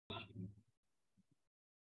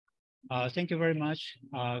Thank you very much.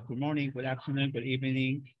 Good morning, good afternoon, good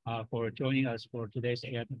evening for joining us for today's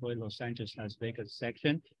AIAA Los Angeles, Las Vegas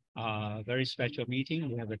section. Very special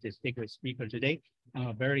meeting. We have a distinguished speaker today.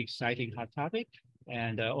 Very exciting hot topic,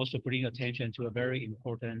 and also bring attention to a very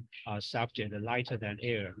important subject, the lighter than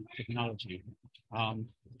air technology.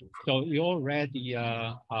 So we all read the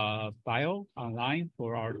bio online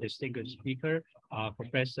for our distinguished speaker,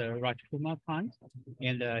 Professor Rajkumar Pant,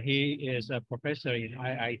 and he is a professor in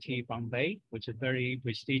IIT Bombay, which is a very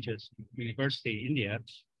prestigious university in India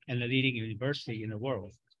and a leading university in the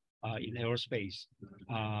world in aerospace.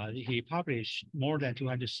 He published more than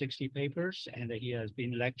 260 papers, and he has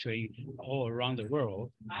been lecturing all around the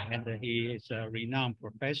world. And he is a renowned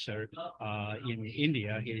professor in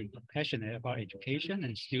India. He is passionate about education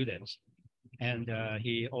and students. And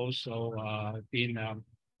he also been,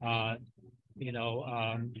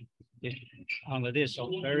 on the list of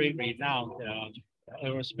very renowned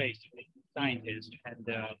aerospace scientist and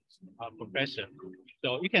professor.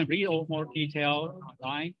 So you can read all more detail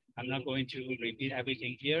online. I'm not going to repeat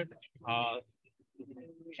everything here.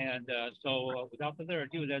 So without further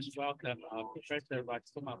ado, let's welcome Professor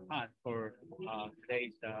Rajkumar Pant for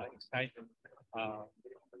today's exciting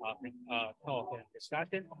talk and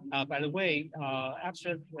discussion. By the way,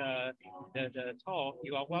 after the talk,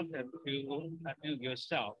 you are welcome to unmute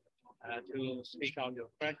yourself to speak out your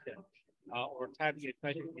question or type your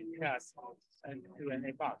question in chat and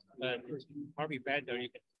Q&A box. But it's probably better you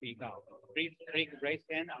can speak out. Please click raise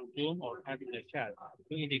hand on Zoom or type in the chat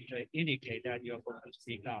to indicate that you're going to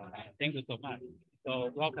speak out. Thank you so much.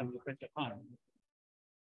 So welcome, Professor Pant.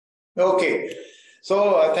 Okay.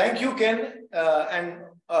 So thank you, Ken, and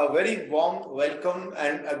a very warm welcome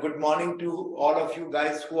and a good morning to all of you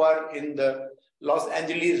guys who are in the Los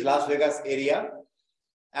Angeles, Las Vegas area,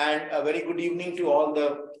 and a very good evening to all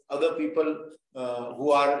the other people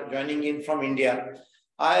who are joining in from India.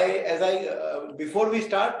 Before we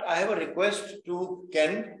start, I have a request to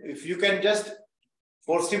Ken, if you can just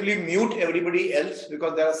forcibly mute everybody else,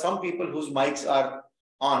 because there are some people whose mics are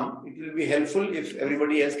on. It will be helpful if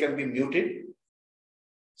everybody else can be muted.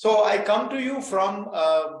 So I come to you from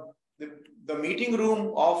the meeting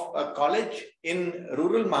room of a college in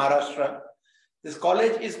rural Maharashtra. This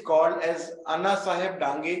college is called as Anna Saheb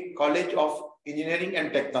Dange College of Engineering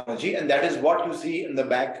and Technology, and that is what you see in the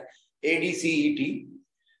back, ADCET.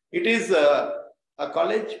 It is a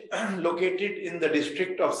college located in the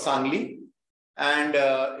district of Sangli, and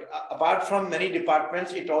apart from many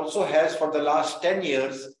departments, it also has for the last 10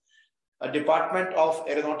 years a department of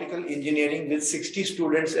aeronautical engineering with 60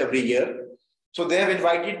 students every year. So they have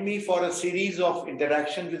invited me for a series of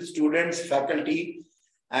interactions with students, faculty,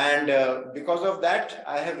 and because of that,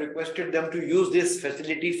 I have requested them to use this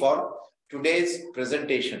facility for today's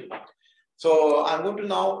presentation. So I'm going to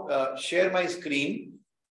now share my screen.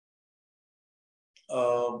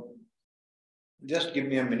 Just give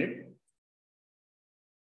me a minute.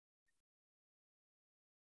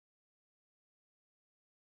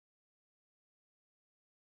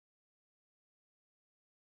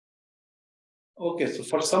 Okay, so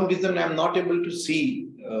for some reason I'm not able to see.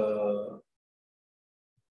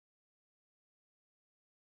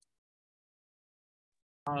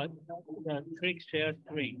 Click share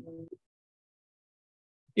screen.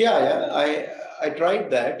 Yeah, I tried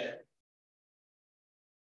that.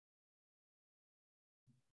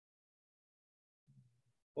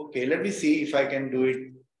 Okay, let me see if I can do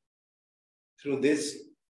it through this.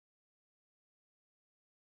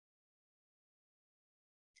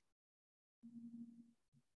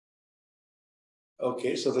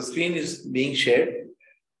 Okay, so the screen is being shared.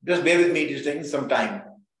 Just bear with me, it is taking some time.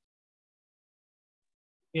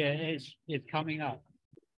 Yeah, it's coming up.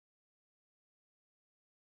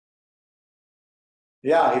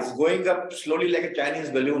 Yeah, it's going up slowly like a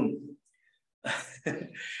Chinese balloon.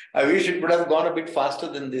 I wish it would have gone a bit faster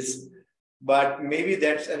than this, but maybe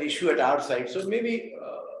that's an issue at our side. So maybe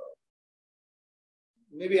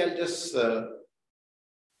I'll just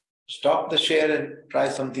stop the share and try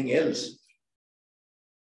something else.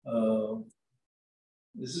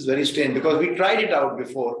 This is very strange because we tried it out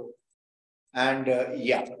before, and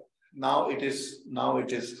yeah, now it is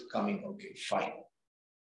coming. Okay, fine.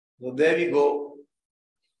 So there we go.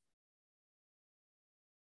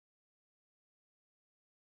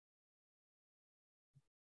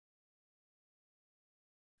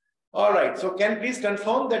 All right. So can please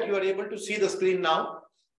confirm that you are able to see the screen now?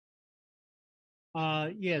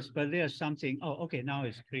 Yes, but there's something. Oh, okay. Now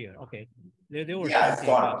it's clear. Okay. There was something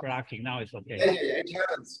blocking. Now it's okay. Yeah, it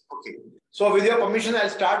happens. Okay. So with your permission, I'll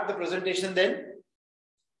start the presentation then.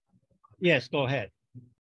 Yes, go ahead.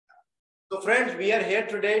 So friends, we are here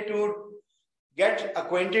today to get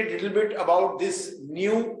acquainted a little bit about this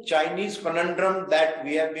new Chinese conundrum that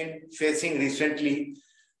we have been facing recently,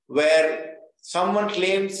 where someone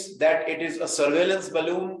claims that it is a surveillance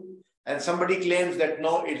balloon and somebody claims that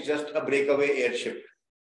no, it's just a breakaway airship.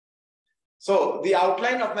 So the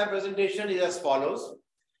outline of my presentation is as follows.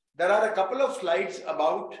 There are a couple of slides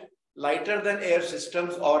about lighter than air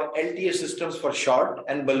systems, or LTA systems for short,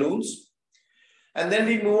 and balloons. And then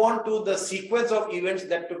we move on to the sequence of events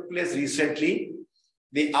that took place recently,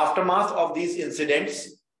 the aftermath of these incidents.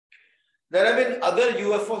 There have been other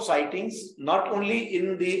UFO sightings, not only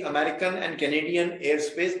in the American and Canadian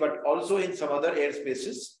airspace, but also in some other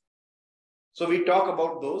airspaces. So we talk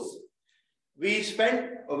about those. We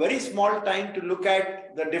spent a very small time to look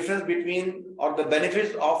at the difference between, or the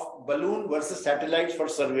benefits of balloon versus satellites for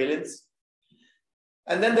surveillance.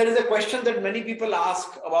 And then there is a question that many people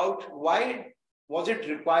ask about why was it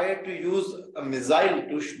required to use a missile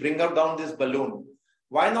to bring down this balloon?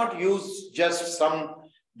 Why not use just some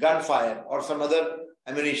gunfire or some other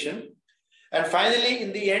ammunition? And finally,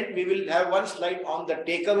 in the end, we will have one slide on the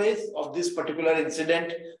takeaways of this particular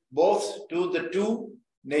incident, both to the two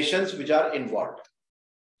nations which are involved.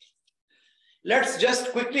 Let's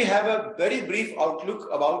just quickly have a very brief outlook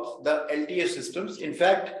about the LTA systems. In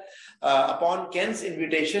fact, upon Ken's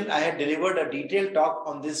invitation, I had delivered a detailed talk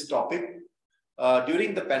on this topic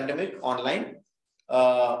during the pandemic online.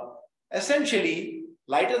 Essentially,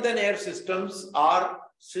 lighter than air systems are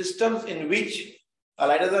systems in which a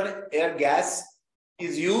lighter than air gas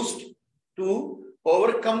is used to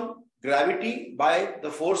overcome gravity by the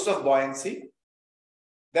force of buoyancy.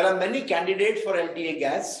 There are many candidates for LTA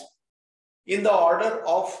gas. In the order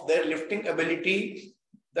of their lifting ability,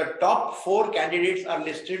 the top 4 candidates are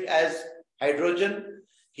listed as hydrogen,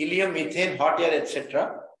 helium, methane, hot air,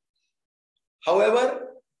 etc. However,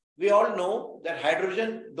 we all know that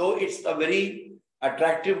hydrogen, though it's a very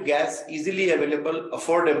attractive gas, easily available,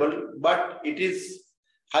 affordable, but it is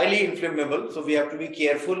highly inflammable. So we have to be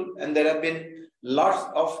careful. And there have been lots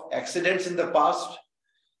of accidents in the past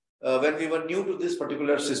when we were new to this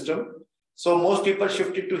particular system. So most people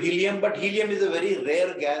shifted to helium, but helium is a very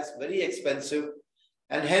rare gas, very expensive.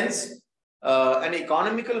 And hence, an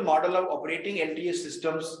economical model of operating LTA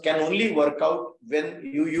systems can only work out when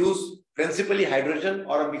you use principally hydrogen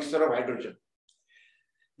or a mixture of hydrogen.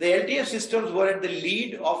 The LTA systems were at the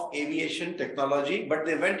lead of aviation technology, but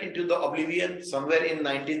they went into the oblivion somewhere in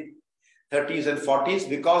 1930s and 40s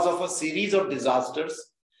because of a series of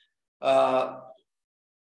disasters. The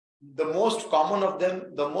most common of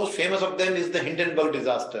them, the most famous of them, is the Hindenburg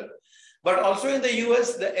disaster. But also in the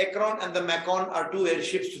US, the Akron and the Macon are 2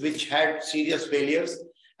 airships which had serious failures.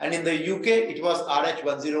 And in the UK, it was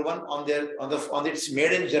RH-101 on its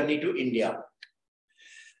maiden journey to India.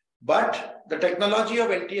 But the technology of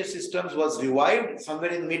LTA systems was revived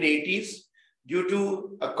somewhere in mid-80s due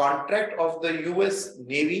to a contract of the US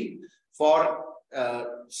Navy for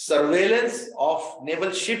surveillance of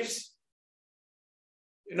naval ships,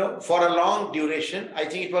 for a long duration. I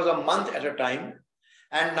think it was a month at a time.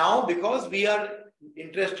 And now, because we are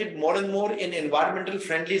interested more and more in environmental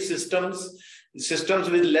friendly systems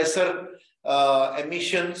with lesser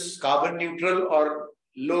emissions, carbon neutral or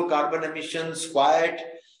low carbon emissions, quiet,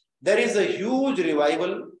 there is a huge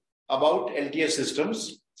revival about LTA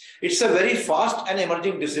systems. It's a very fast and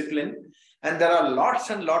emerging discipline, and there are lots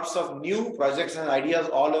and lots of new projects and ideas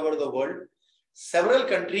all over the world. Several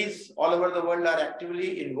countries all over the world are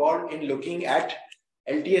actively involved in looking at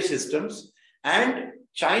LTA systems, and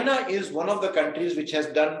China is one of the countries which has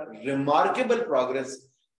done remarkable progress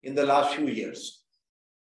in the last few years.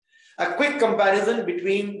 A quick comparison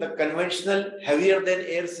between the conventional heavier than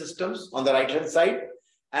air systems on the right-hand side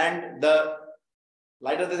and the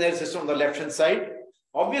lighter than air system on the left-hand side.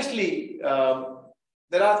 Obviously,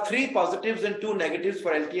 there are 3 positives and 2 negatives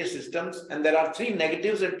for LTA systems, and there are 3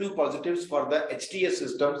 negatives and 2 positives for the HTA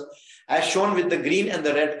systems, as shown with the green and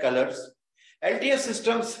the red colors. LTA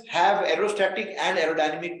systems have aerostatic and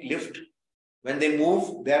aerodynamic lift. When they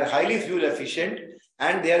move, they are highly fuel efficient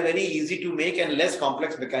and they are very easy to make and less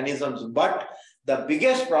complex mechanisms. But the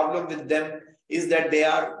biggest problem with them is that they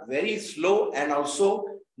are very slow and also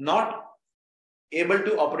not able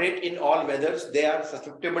to operate in all weathers. They are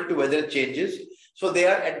susceptible to weather changes. So they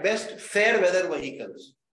are at best fair weather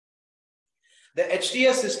vehicles. The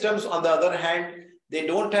HTA systems, on the other hand, they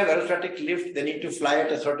don't have aerostatic lift. They need to fly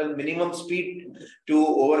at a certain minimum speed to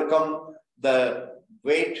overcome the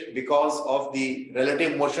weight because of the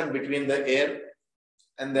relative motion between the air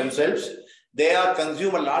and themselves. They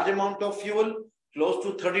consume a large amount of fuel. Close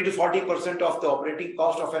to 30 to 40% of the operating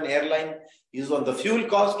cost of an airline is on the fuel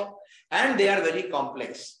cost. and they are very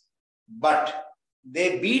complex. But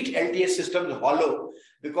they beat LTS systems hollow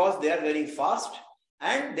because they are very fast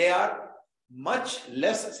and they are much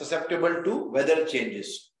less susceptible to weather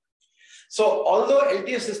changes. So although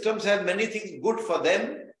LTS systems have many things good for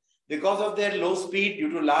them because of their low speed due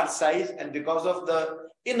to large size and because of the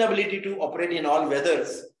inability to operate in all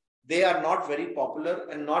weathers, they are not very popular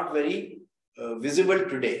and not very visible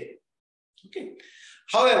today. Okay.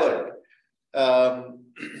 However,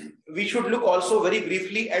 we should look also very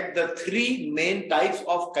briefly at the three main types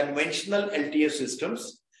of conventional LTS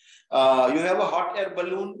systems. You have a hot air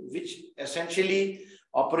balloon, which essentially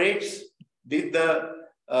operates with the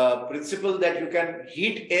principle that you can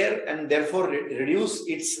heat air and therefore reduce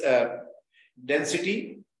its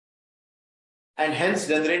density and hence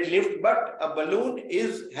generate lift. But a balloon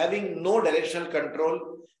is having no directional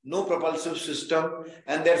control, no propulsive system,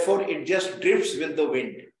 and therefore it just drifts with the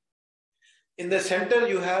wind. In the center,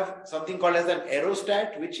 you have something called as an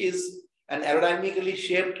aerostat, which is an aerodynamically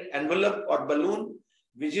shaped envelope or balloon,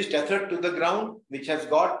 which is tethered to the ground, which has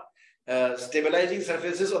got stabilizing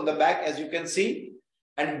surfaces on the back, as you can see.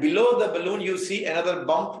 And below the balloon, you see another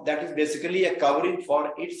bump that is basically a covering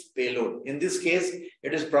for its payload. In this case,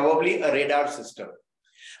 it is probably a radar system.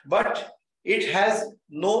 But it has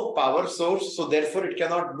no power source, so therefore it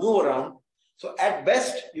cannot move around. So at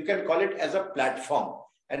best, you can call it as a platform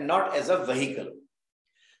and not as a vehicle.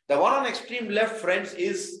 The one on extreme left, friends,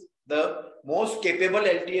 is the most capable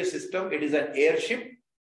LTS system. It is an airship.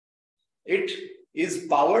 It is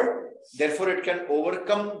powered, therefore it can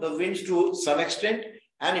overcome the winds to some extent,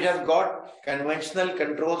 and it has got conventional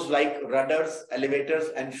controls like rudders, elevators,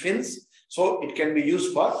 and fins, so it can be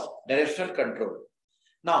used for directional control.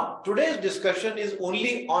 Now, today's discussion is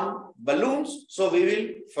only on balloons, so we will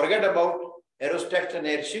forget about aerostats and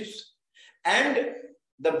airships. And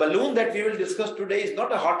the balloon that we will discuss today is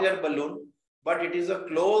not a hot air balloon, but it is a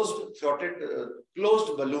closed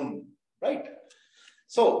balloon, right?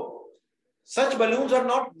 So, such balloons are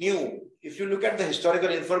not new. If you look at the historical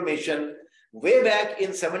information, way back in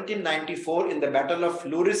 1794, in the Battle of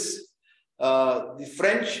Fleurus, the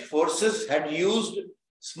French forces had used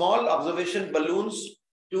small observation balloons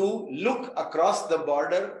to look across the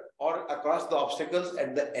border or across the obstacles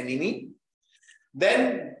at the enemy.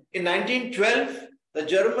 Then in 1912, the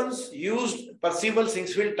Germans used Percival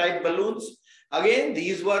Singsfield type balloons. Again,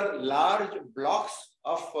 these were large blocks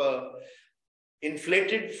of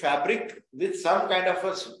inflated fabric with some kind of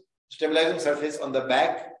a stabilizing surface on the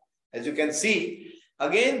back. As you can see,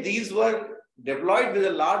 again, these were deployed with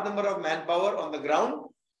a large number of manpower on the ground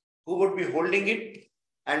who would be holding it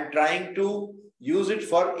and trying to use it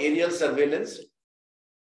for aerial surveillance.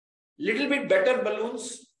 Little bit better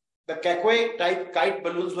balloons, the Breakaway type kite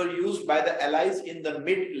balloons, were used by the Allies in the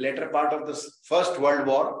later part of the First World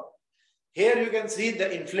War. Here you can see the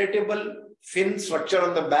inflatable fin structure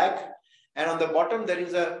on the back, and on the bottom there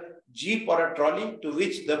is a jeep or a trolley to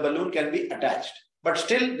which the balloon can be attached. But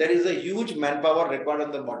still there is a huge manpower required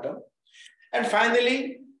on the bottom. And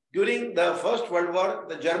finally, during the First World War,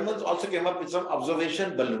 the Germans also came up with some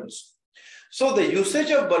observation balloons. So the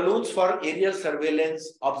usage of balloons for aerial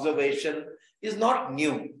surveillance observation is not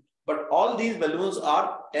new, but all these balloons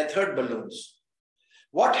are tethered balloons.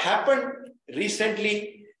 What happened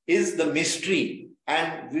recently is the mystery,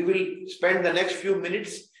 and we will spend the next few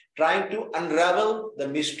minutes trying to unravel the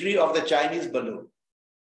mystery of the Chinese balloon.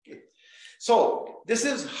 Okay. So this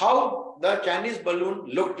is how the Chinese balloon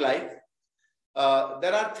looked like.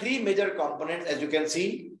 There are three major components, as you can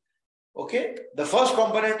see. Okay, the first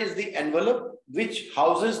component is the envelope, which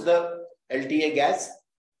houses the LTA gas.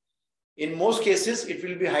 In most cases, it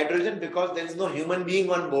will be hydrogen because there is no human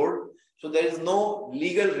being on board. So there is no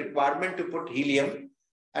legal requirement to put helium,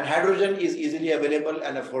 and hydrogen is easily available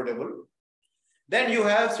and affordable. Then you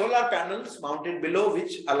have solar panels mounted below,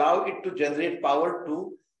 which allow it to generate power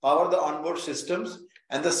to power the onboard systems,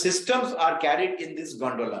 and the systems are carried in this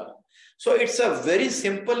gondola. So it's a very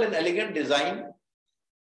simple and elegant design,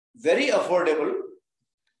 very affordable.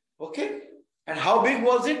 Okay. And how big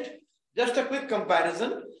was it? Just a quick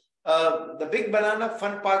comparison. The Big Banana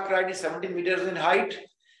Fun Park ride is 17 meters in height,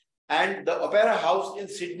 and the Opera House in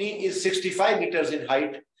Sydney is 65 meters in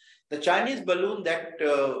height. The Chinese balloon that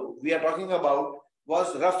we are talking about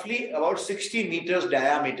was roughly about 60 meters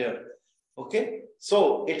diameter. Okay.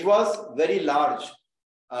 So it was very large.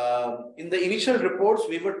 In the initial reports,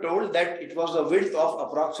 we were told that it was a width of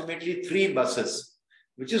approximately 3 buses,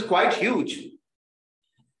 which is quite huge.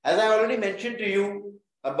 As I already mentioned to you,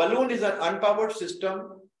 a balloon is an unpowered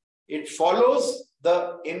system. It follows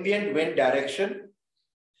the ambient wind direction.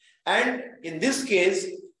 And in this case,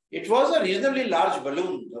 it was a reasonably large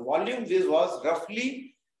balloon. The volume this was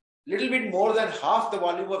roughly little bit more than half the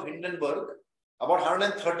volume of Hindenburg, about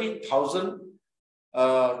 113,000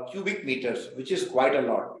 cubic meters, which is quite a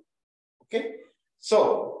lot. Okay.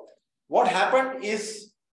 So what happened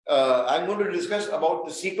is, I'm going to discuss about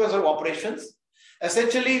the sequence of operations.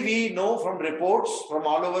 Essentially, we know from reports from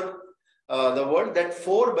all over the world that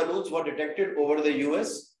 4 balloons were detected over the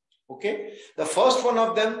US. Okay. The first one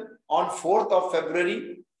of them on 4th of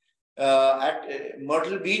February at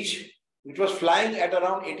Myrtle Beach, which was flying at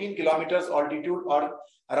around 18 kilometers altitude or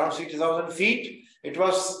around 60,000 feet. It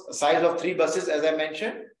was a size of 3 buses, as I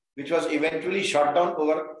mentioned, which was eventually shot down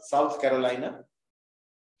over South Carolina.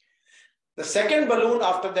 The second balloon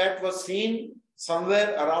after that was seen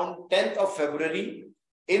somewhere around 10th of February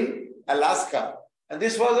in Alaska. And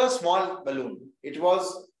this was a small balloon. It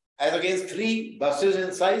was, as against 3 buses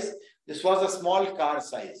in size, this was a small car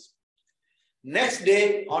size. Next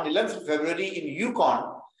day, on 11th of February in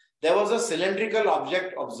Yukon, there was a cylindrical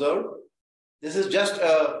object observed. This is just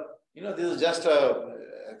a, this is just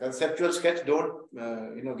a conceptual sketch. Don't,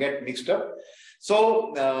 get mixed up.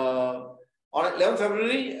 So, on 11th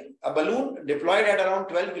February, a balloon deployed at around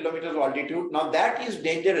 12 kilometers altitude. Now that is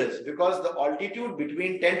dangerous because the altitude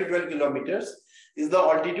between 10 to 12 kilometers is the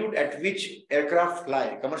altitude at which aircraft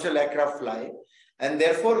fly, commercial aircraft fly. And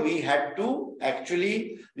therefore we had to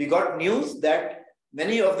we got news that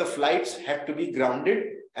many of the flights had to be grounded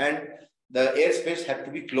and the airspace had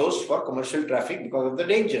to be closed for commercial traffic because of the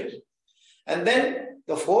dangers. And then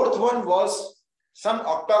the fourth one was some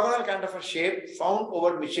octagonal kind of a shape found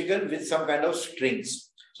over Michigan with some kind of strings.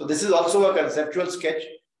 So this is also a conceptual sketch.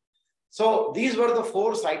 So these were the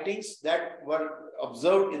 4 sightings that were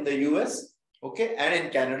observed in the US, okay, and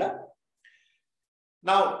in Canada.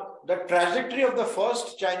 Now, the trajectory of the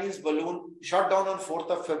first Chinese balloon shot down on 4th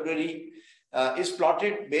of February is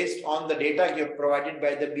plotted based on the data provided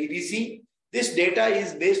by the BBC. This data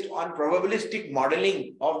is based on probabilistic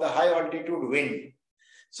modeling of the high altitude wind.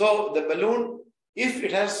 So the balloon, if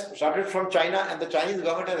it has started from China and the Chinese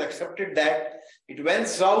government has accepted that, it went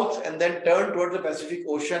south and then turned towards the Pacific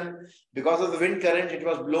Ocean. Because of the wind current, it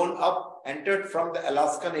was blown up, entered from the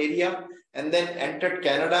Alaskan area, and then entered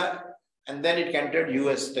Canada, and then it entered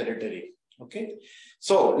US territory. Okay.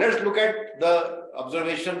 So let's look at the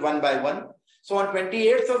observation one by one. So on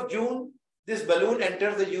 28th of June, this balloon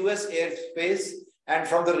enters the US airspace, and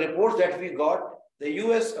from the reports that we got, the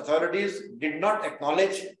US authorities did not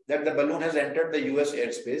acknowledge that the balloon has entered the US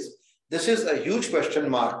airspace. This is a huge question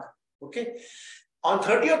mark. Okay. On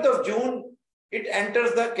 30th of June, it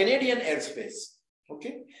enters the Canadian airspace.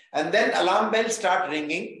 Okay. And then alarm bells start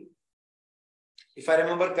ringing. If I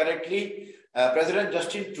remember correctly, Prime Minister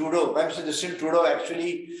Justin Trudeau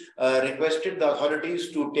actually requested the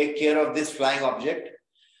authorities to take care of this flying object.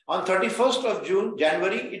 On 31st of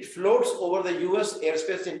January, it floats over the US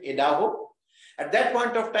airspace in Idaho. At that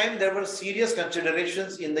point of time, there were serious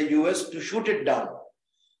considerations in the US to shoot it down.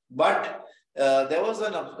 But there was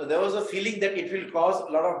a feeling that it will cause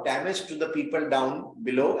a lot of damage to the people down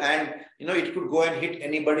below, and it could go and hit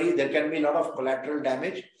anybody. There can be a lot of collateral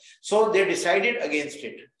damage. So they decided against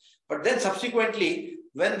it. But then subsequently,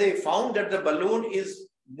 when they found that the balloon is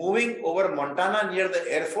moving over Montana near the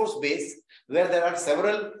Air Force Base, where there are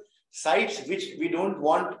several sites which we don't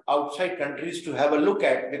want outside countries to have a look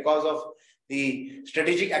at because of the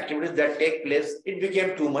strategic activities that take place, it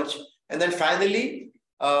became too much. And then finally,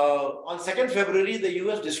 on 2nd February, the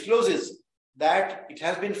US discloses that it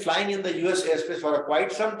has been flying in the US airspace for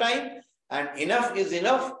quite some time, and enough is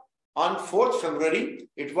enough. On 4th February,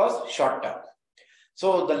 it was shot down.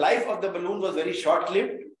 So the life of the balloon was very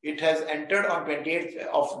short-lived. It has entered on 28th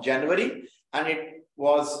of January, and it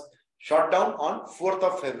was shot down on 4th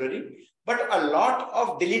of February. But a lot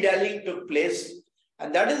of dilly-dallying took place,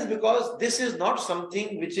 and that is because this is not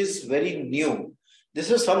something which is very new. This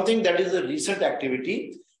is something that is a recent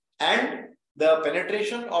activity, and the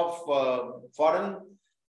penetration of foreign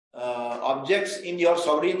objects in your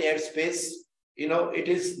sovereign airspace, it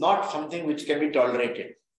is not something which can be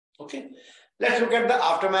tolerated. Okay, let's look at the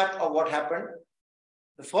aftermath of what happened.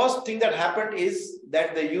 The first thing that happened is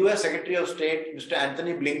that the US Secretary of State, Mr.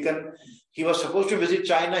 Anthony Blinken, he was supposed to visit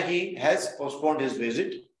China. He has postponed his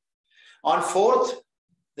visit. On 4th,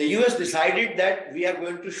 the US decided that we are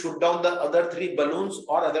going to shoot down the other 3 balloons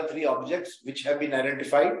or other 3 objects which have been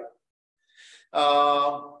identified.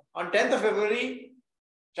 On 10th of February,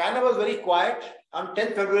 China was very quiet. On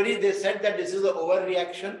 10th February, they said that this is an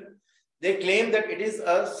overreaction. They claim that it is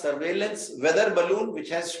a surveillance weather balloon which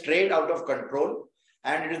has strayed out of control,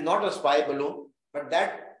 and it is not a spy balloon, but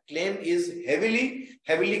that claim is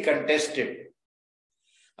heavily contested.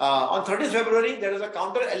 On 30th February, there is a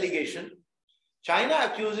counter allegation. China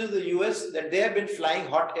accuses the US that they have been flying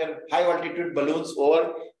high altitude balloons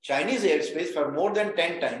over Chinese airspace for more than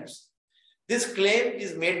 10 times. This claim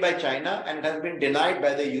is made by China and has been denied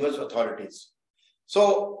by the US authorities.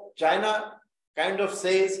 So China kind of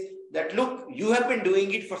says that, look, you have been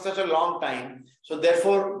doing it for such a long time. So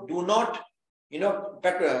therefore, do not,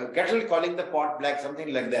 kettle calling the pot black,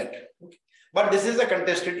 something like that. Okay. But this is a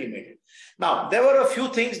contested image. Now, there were a few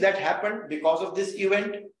things that happened because of this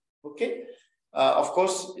event. Okay. Of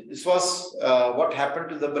course, this was what happened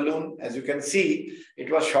to the balloon. As you can see,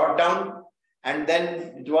 it was shot down and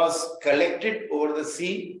then it was collected over the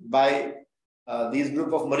sea by these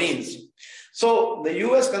group of Marines. So the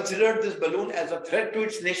US considered this balloon as a threat to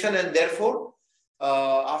its nation, and therefore,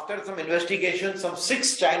 after some investigation, some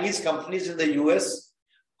 6 Chinese companies in the US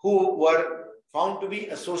who were found to be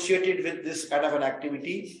associated with this kind of an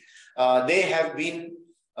activity, they have been,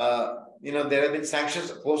 there have been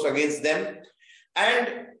sanctions imposed against them.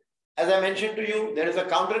 And as I mentioned to you, there is a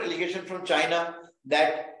counter allegation from China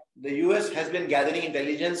that the US has been gathering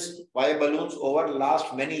intelligence via balloons over the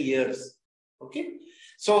last many years. Okay.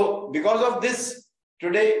 So because of this,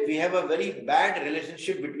 today we have a very bad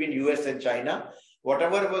relationship between US and China.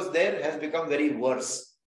 Whatever was there has become very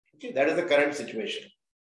worse. Okay. That is the current situation.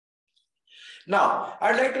 Now,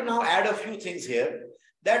 I'd like to now add a few things here,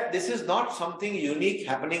 that this is not something unique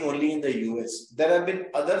happening only in the US. There have been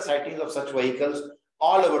other sightings of such vehicles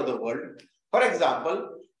all over the world. For example,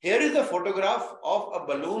 here is a photograph of a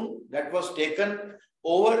balloon that was taken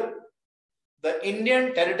over the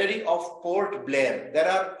Indian territory of Port Blair. There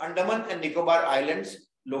are Andaman and Nicobar Islands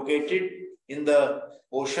located in the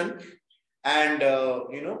ocean. And,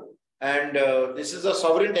 this is a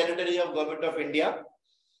sovereign territory of Government of India.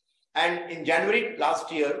 And in January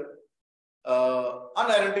last year,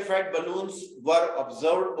 unidentified balloons were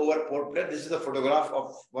observed over Port Blair. This is a photograph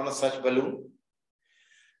of one of such balloon.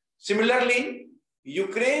 Similarly,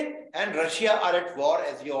 Ukraine and Russia are at war,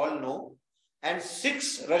 as you all know, and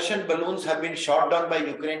 6 Russian balloons have been shot down by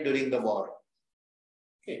Ukraine during the war.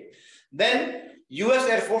 Okay. Then US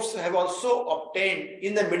Air Force have also obtained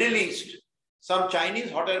in the Middle East some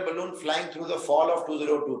Chinese hot air balloon flying through the fall of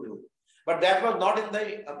 2022. But that was not in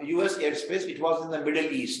the US airspace, it was in the Middle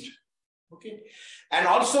East. Okay. And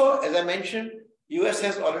also, as I mentioned, US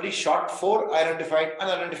has already shot 4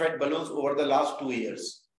 unidentified balloons over the last 2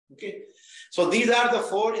 years. Okay. So these are the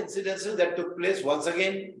 4 incidences that took place. Once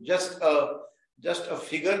again, just a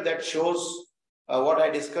figure that shows what I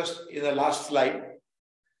discussed in the last slide.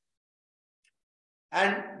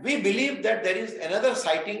 And we believe that there is another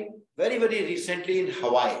sighting very, very recently in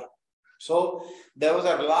Hawaii. So there was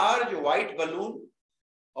a large white balloon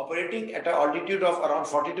operating at an altitude of around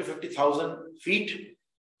 40 to 50,000 feet,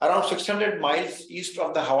 around 600 miles east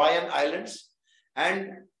of the Hawaiian Islands.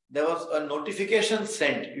 And there was a notification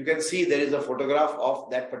sent. You can see there is a photograph of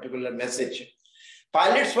that particular message.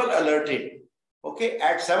 Pilots were alerted, okay,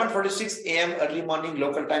 at 7:46 a.m. early morning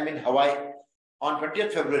local time in Hawaii on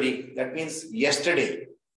 20th February. That means yesterday.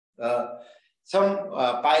 Some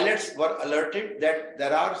pilots were alerted that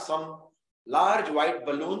there are some large white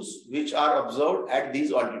balloons which are observed at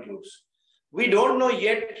these altitudes. We don't know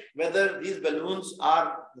yet whether these balloons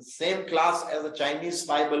are the same class as a Chinese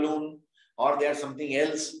spy balloon or they are something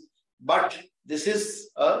else, but this is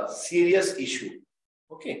a serious issue.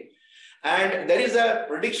 Okay. And there is a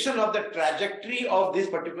prediction of the trajectory of this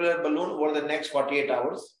particular balloon over the next 48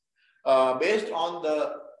 hours based on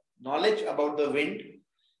the knowledge about the wind.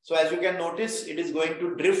 So as you can notice, it is going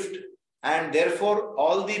to drift, and therefore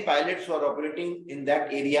all the pilots who are operating in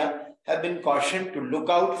that area have been cautioned to look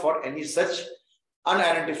out for any such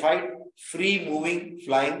unidentified free moving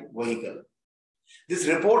flying vehicle. This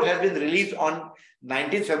report has been released on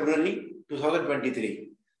 19th February 2023,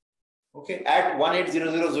 okay, at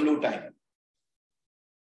 1800 Zulu time.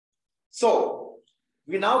 So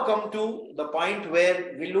we now come to the point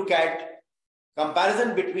where we look at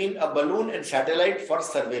comparison between a balloon and satellite for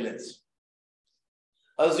surveillance.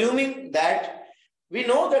 Assuming that we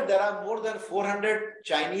know that there are more than 400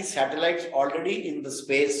 Chinese satellites already in the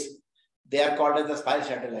space, they are called as the spy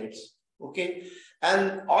satellites. Okay.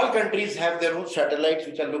 And all countries have their own satellites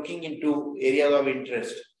which are looking into areas of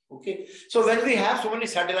interest. Okay. So when we have so many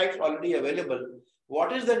satellites already available,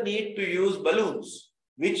 what is the need to use balloons,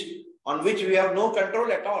 on which we have no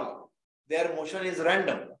control at all? Their motion is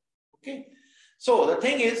random. Okay. So the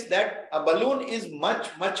thing is that a balloon is much,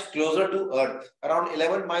 much closer to Earth, around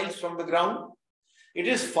 11 miles from the ground. It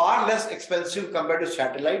is far less expensive compared to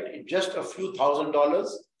satellite. It's just a few $1,000s.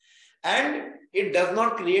 And it does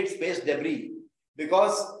not create space debris,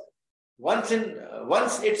 because once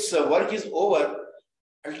its work is over,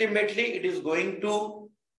 ultimately it is going to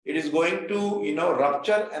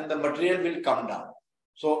rupture and the material will come down.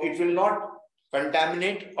 So it will not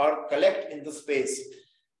contaminate or collect in the space.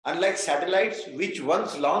 Unlike satellites, which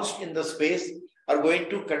once launched in the space are going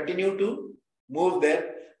to continue to move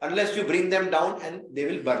there unless you bring them down and they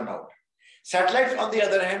will burn out. Satellites, on the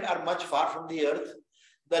other hand, are much far from the Earth.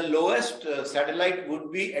 The lowest satellite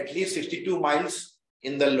would be at least 62 miles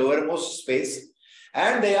in the lowermost space.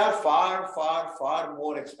 And they are far, far, far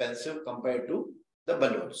more expensive compared to the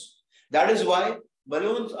balloons. That is why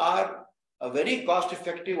balloons are a very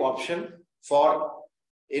cost-effective option for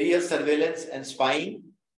aerial surveillance and spying.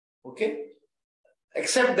 Okay,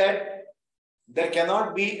 except that there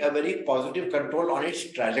cannot be a very positive control on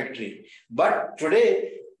its trajectory. But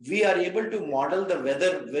today, we are able to model the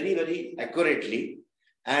weather very, very accurately.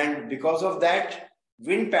 And because of that,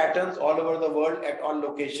 wind patterns all over the world at all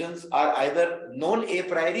locations are either known a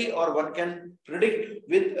priori or one can predict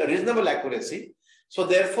with reasonable accuracy. So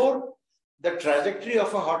therefore, the trajectory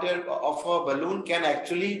of a balloon can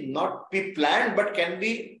actually not be planned, but can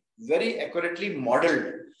be very accurately modeled.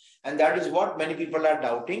 And that is what many people are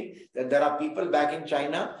doubting, that there are people back in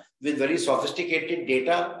China with very sophisticated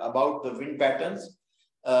data about the wind patterns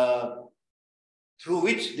through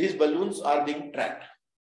which these balloons are being tracked.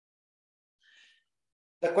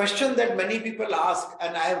 The question that many people ask,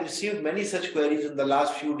 and I have received many such queries in the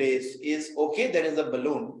last few days, is, okay, there is a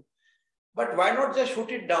balloon, but why not just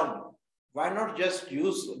shoot it down? Why not just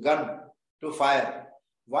use a gun to fire?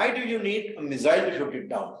 Why do you need a missile to shoot it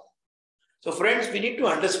down? So friends, we need to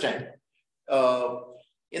understand.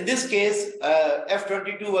 In this case,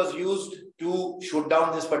 F-22 was used to shoot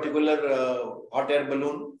down this particular hot air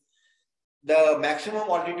balloon. The maximum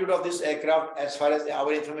altitude of this aircraft, as far as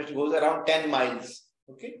our information goes, around 10 miles.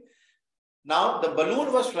 Okay. Now, the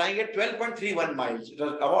balloon was flying at 12.31 miles. It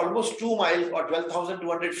was almost 2 miles or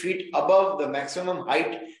 12,200 feet above the maximum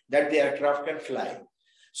height that the aircraft can fly.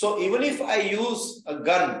 So even if I use a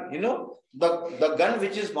gun, the gun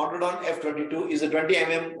which is mounted on F-22 is a 20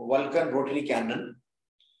 mm Vulcan rotary cannon.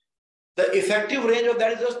 The effective range of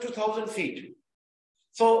that is just 2,000 feet.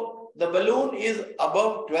 So the balloon is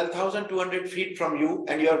above 12,200 feet from you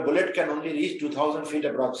and your bullet can only reach 2,000 feet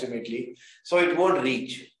approximately. So it won't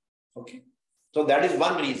reach. Okay. So that is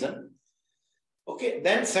one reason. Okay.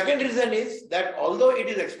 Then second reason is that although it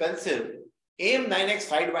is expensive, AIM-9X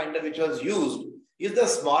Sidewinder, which was used, is the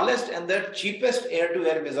smallest and the cheapest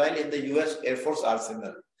air-to-air missile in the US Air Force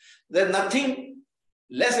arsenal. There's nothing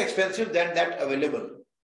less expensive than that available.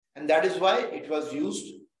 And that is why it was used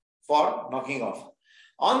for knocking off.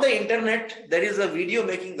 On the internet, there is a video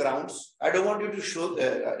making the rounds. I don't want to show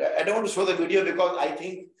the video because I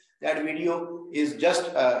think that video is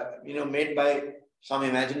just made by some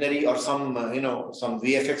imaginary or some some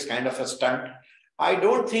VFX kind of a stunt. I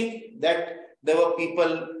don't think that there were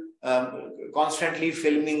people constantly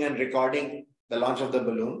filming and recording the launch of the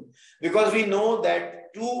balloon, because we know that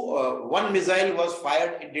one missile was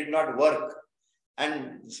fired, it did not work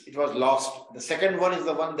and it was lost. The second one is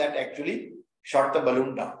the one that actually shot the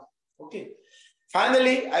balloon down. Okay.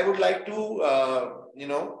 Finally, I would like to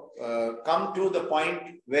come to the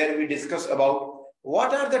point where we discuss about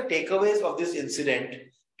what are the takeaways of this incident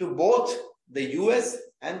to both the US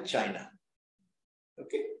and China.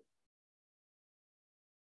 Okay.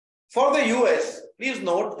 For the US, please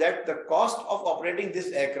note that the cost of operating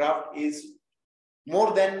this aircraft is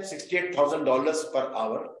more than $68,000 per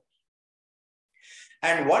hour.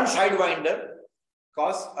 And one Sidewinder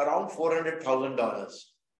costs around $400,000.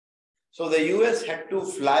 So the US had to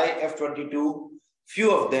fly F-22,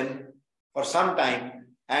 few of them, for some time.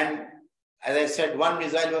 And as I said, one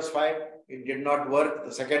missile was fired. It did not work.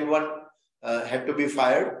 The second one had to be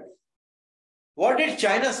fired. What did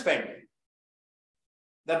China spend?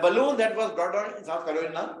 The balloon that was brought on in South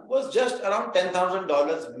Carolina was just around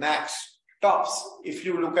 $10,000 max, tops. If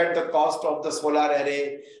you look at the cost of the solar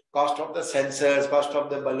array, cost of the sensors, cost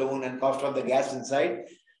of the balloon, and cost of the gas inside,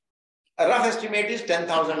 a rough estimate is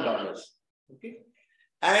 $10,000. Okay.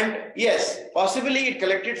 And yes, possibly it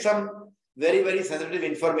collected some very, very sensitive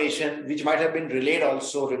information, which might have been relayed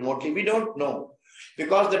also remotely. We don't know,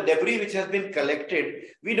 because the debris which has been collected,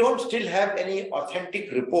 we don't still have any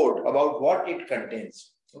authentic report about what it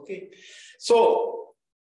contains. Okay. So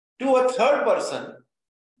to a third person,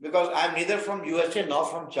 because I'm neither from USA nor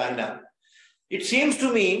from China, it seems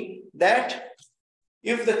to me that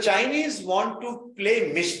if the Chinese want to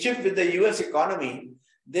play mischief with the US economy,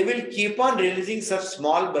 they will keep on releasing such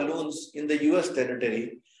small balloons in the US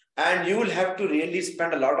territory, and you will have to really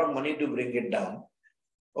spend a lot of money to bring it down.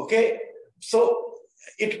 Okay. So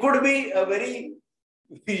it could be a very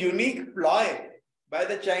unique ploy by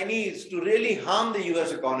the Chinese to really harm the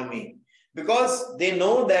US economy, because they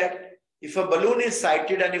know that if a balloon is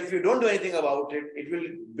sighted and if you don't do anything about it, it will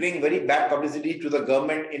bring very bad publicity to the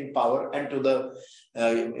government in power and to the,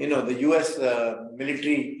 the US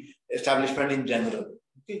military establishment in general.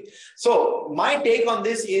 Okay. So my take on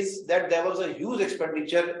this is that there was a huge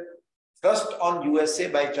expenditure thrust on USA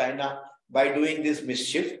by China by doing this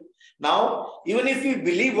mischief. Now, even if we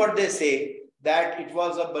believe what they say, that it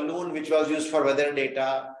was a balloon which was used for weather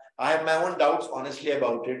data, I have my own doubts honestly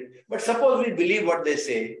about it. But suppose we believe what they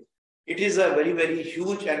say, it is a very, very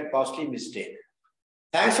huge and costly mistake.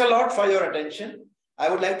 Thanks a lot for your attention. I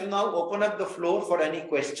would like to now open up the floor for any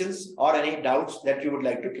questions or any doubts that you would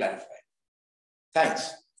like to clarify.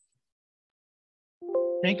 Thanks.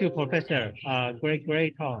 Thank you, Professor.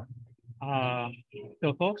 Great talk.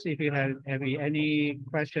 So folks, if you have any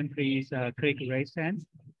question, please click raise hand.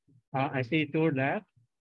 I see to left.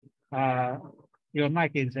 Your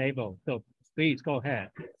mic is able, so please go ahead.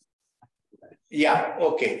 Yeah,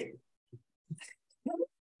 okay.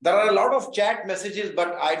 There are a lot of chat messages,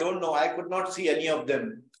 but I don't know. I could not see any of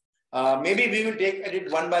them. Maybe we will take at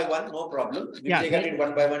it one by one, no problem. We will take at it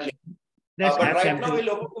one by one. But right now we'll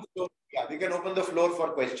open the floor. Yeah, we can open the floor for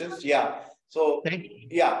questions. Yeah. So,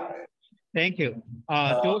 yeah. Thank you.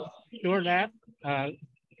 To your left, can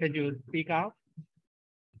you speak out?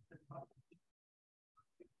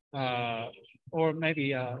 Or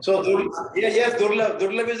maybe so yes,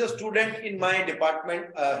 Durlab is a student in my department.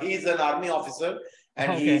 He is an army officer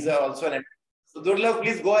and he is also an. So Durlab,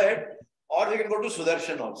 please go ahead, or we can go to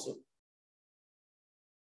Sudarshan also.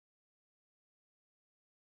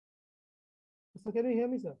 So can you hear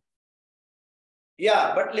me, sir?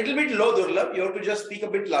 Yeah, but little bit low, Durlab. You have to just speak a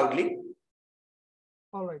bit loudly.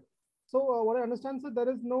 All right. So what I understand, sir, there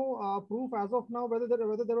is no proof as of now whether there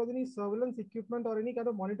was any surveillance equipment or any kind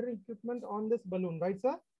of monitoring equipment on this balloon, right,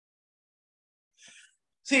 sir?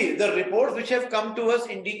 See, the reports which have come to us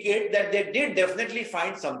indicate that they did definitely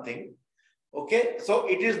find something. Okay, so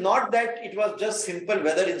it is not that it was just simple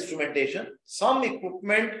weather instrumentation. Some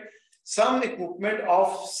equipment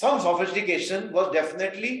of some sophistication was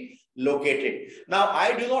definitely located. Now,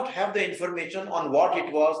 I do not have the information on what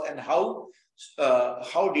it was and how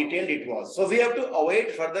detailed it was. So we have to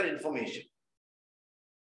await further information.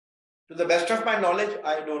 To the best of my knowledge,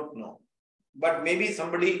 I don't know. But maybe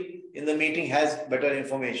somebody in the meeting has better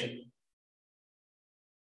information.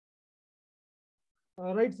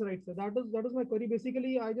 Right, sir. That is my query.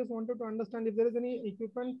 Basically, I just wanted to understand if there is any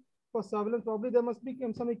equipment for surveillance. Probably there must be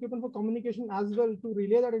some equipment for communication as well to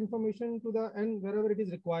relay that information to the end wherever it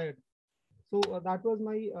is required. So that was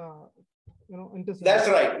my interest. That's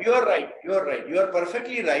right. You are right. You are right. You are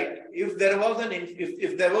perfectly right. If there was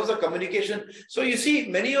if there was a communication, so you see,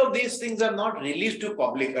 many of these things are not released to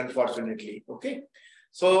public, unfortunately. Okay,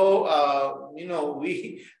 so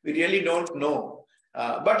we really don't know.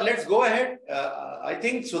 But let's go ahead. I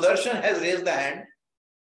think Sudarshan has raised the hand.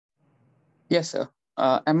 Yes, sir.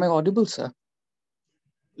 Am I audible, sir?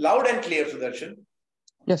 Loud and clear, Sudarshan.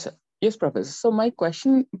 Yes, sir. Yes, Professor. So my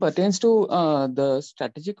question pertains to the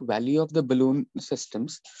strategic value of the balloon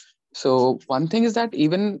systems. So one thing is that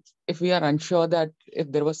even if we are unsure that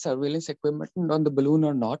if there was surveillance equipment on the balloon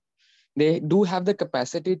or not, they do have the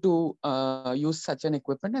capacity to use such an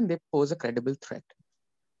equipment and they pose a credible threat.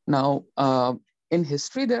 Now, in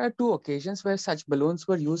history, there are two occasions where such balloons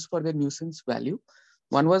were used for their nuisance value.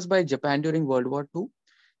 One was by Japan during World War II.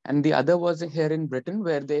 And the other was here in Britain,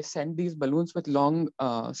 where they sent these balloons with long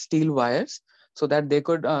steel wires so that they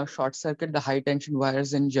could short circuit the high tension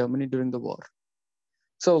wires in Germany during the war.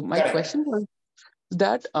 So my question was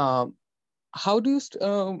that how do you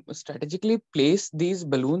strategically place these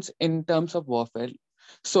balloons in terms of warfare?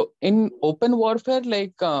 So in open warfare,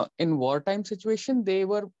 like in wartime situation, they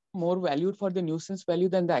were more valued for the nuisance value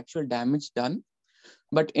than the actual damage done.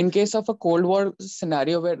 But in case of a Cold War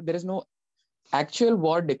scenario where there is no actual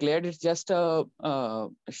war declared, it's just a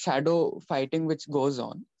shadow fighting which goes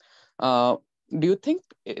on. Do you think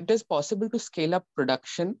it is possible to scale up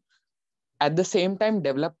production at the same time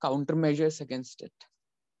develop countermeasures against it?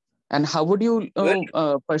 And how would you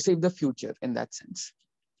perceive the future in that sense?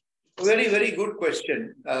 Very, very good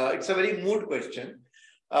question. It's a very moot question.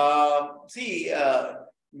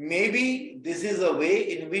 Maybe this is a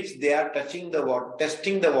way in which they are testing the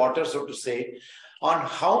water, so to say, on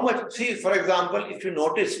how much. See, for example, if you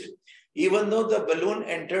noticed, even though the balloon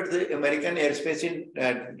entered the American airspace in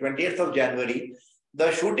 20th of January, the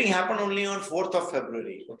shooting happened only on 4th of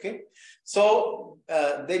February. Okay, so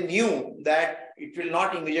they knew that it will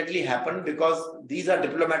not immediately happen because these are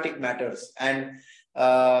diplomatic matters, and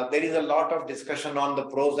There is a lot of discussion on the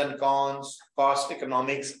pros and cons, cost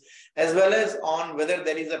economics, as well as on whether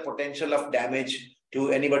there is a potential of damage to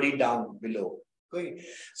anybody down below. Okay.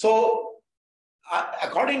 So,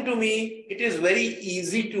 according to me, it is very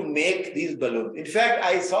easy to make these balloons. In fact,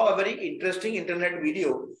 I saw a very interesting internet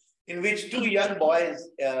video in which two young boys,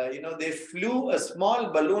 they flew a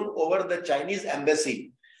small balloon over the Chinese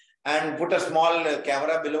embassy and put a small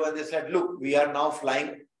camera below, and they said, look, we are now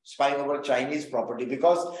spying over Chinese property,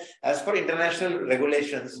 because as per international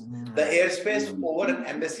regulations, the airspace over an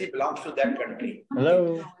embassy belongs to that country.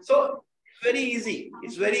 Hello. So it's very easy.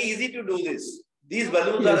 It's very easy to do this. These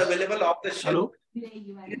balloons are available off the shelf.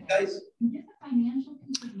 Guys.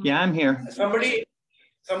 Yeah, I'm here. Somebody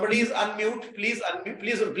is unmute. Please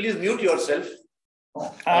unmute. Please mute yourself.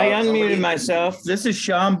 I unmuted myself. This is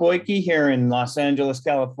Sean Boyke here in Los Angeles,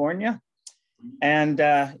 California. And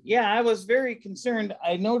yeah, I was very concerned.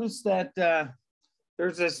 I noticed that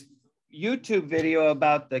there's this YouTube video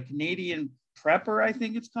about the Canadian Prepper, I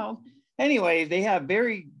think it's called. Anyway, they have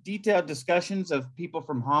very detailed discussions of people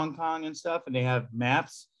from Hong Kong and stuff, and they have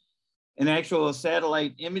maps and actual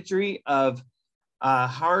satellite imagery of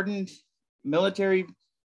hardened military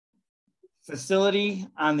facility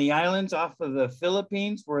on the islands off of the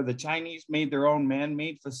Philippines, where the Chinese made their own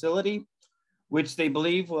man-made facility, which they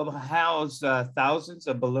believe will house thousands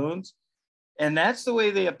of balloons. And that's the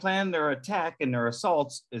way they have planned their attack and their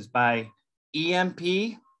assaults, is by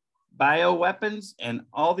EMP, bioweapons, and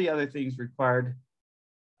all the other things required.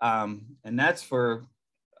 And that's for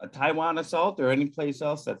a Taiwan assault or any place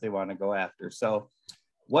else that they want to go after. So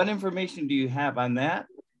what information do you have on that?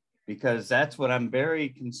 Because that's what I'm very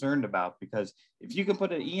concerned about, because if you can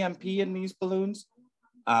put an EMP in these balloons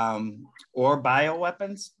or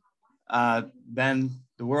bioweapons, then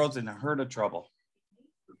the world's in a herd of trouble.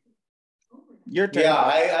 Your turn.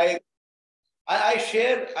 Yeah, I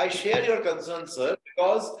share your concern, sir,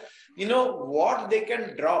 because what they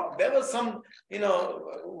can drop. There was some,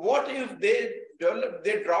 what if they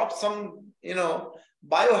drop some,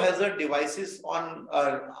 biohazard devices on,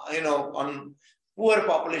 on poor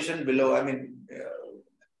population below. I mean,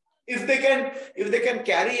 if they can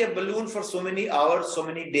carry a balloon for so many hours, so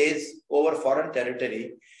many days over foreign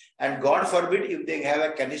territory, and God forbid if they have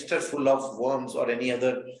a canister full of worms or any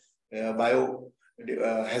other hazard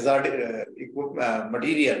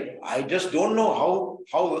material, I just don't know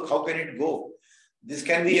how can it go. This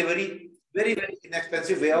can be a very, very, very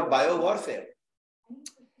inexpensive way of bio-warfare.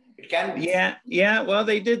 It can be. Yeah. Well,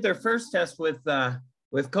 they did their first test with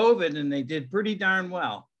COVID, and they did pretty darn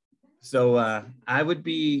well. So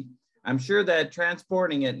I'm sure that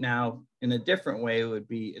transporting it now in a different way would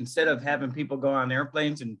be, instead of having people go on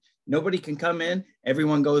airplanes and nobody can come in,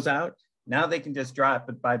 everyone goes out. Now they can just drop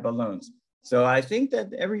it by balloons. So I think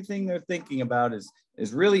that everything they're thinking about is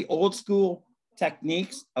really old school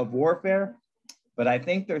techniques of warfare, but I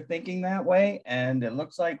think they're thinking that way. And it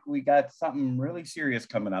looks like we got something really serious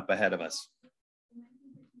coming up ahead of us.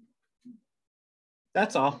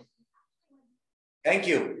 That's all. Thank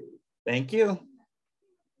you. Thank you.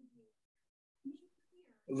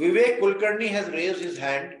 Vivek Kulkarni has raised his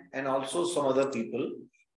hand, and also some other people.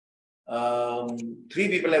 3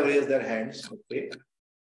 people have raised their hands. Okay.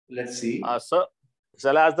 Let's see. Sir,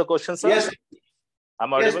 shall I ask the question, sir? Yes.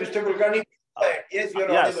 I'm audible. Yes, Mr. Kulkarni. Yes, you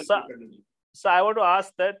are audible. Sir. So I want to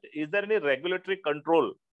ask that, is there any regulatory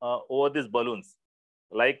control over these balloons?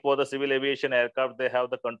 Like for the civil aviation aircraft, they have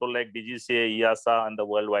the control like DGCA, EASA, and the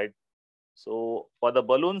worldwide. So for the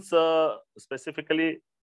balloons specifically,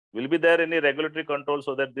 will be there any regulatory control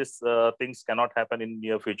so that these things cannot happen in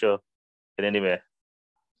near future in any way?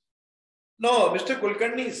 No, Mr.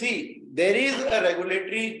 Kulkarni, see, there is a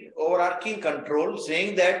regulatory overarching control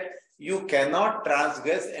saying that you cannot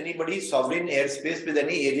transgress anybody's sovereign airspace with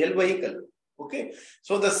any aerial vehicle. Okay.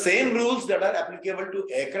 So the same rules that are applicable to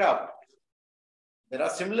aircraft, there are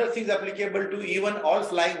similar things applicable to even all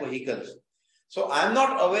flying vehicles. So I'm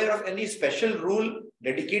not aware of any special rule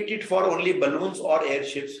dedicated for only balloons or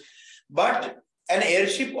airships, but an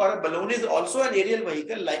airship or a balloon is also an aerial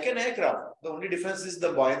vehicle like an aircraft. The only difference is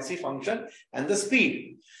the buoyancy function and the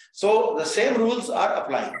speed. So the same rules are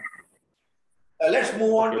applying. Let's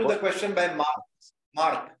move on to the question by Mark.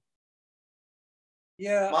 Mark.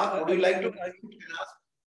 Yeah. Mark, would you like to ask?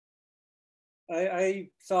 I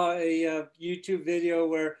saw a YouTube video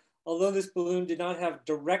where, although this balloon did not have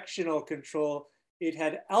directional control, it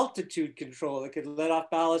had altitude control. It could let off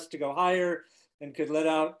ballast to go higher and could let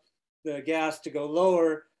out the gas to go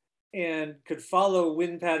lower, and could follow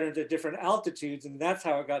wind patterns at different altitudes. And that's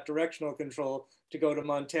how it got directional control to go to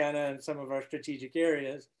Montana and some of our strategic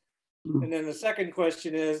areas. And then the second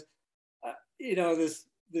question is, you know,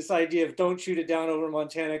 this idea of don't shoot it down over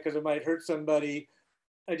Montana because it might hurt somebody.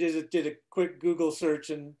 I just did a quick Google search,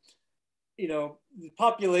 and you know, the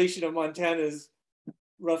population of Montana is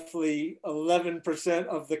roughly 11%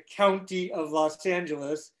 of the county of Los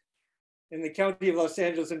Angeles. And the county of Los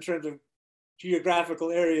Angeles, in terms of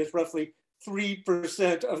geographical area, is roughly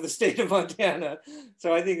 3% of the state of Montana.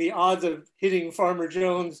 So I think the odds of hitting Farmer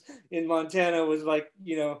Jones in Montana was like,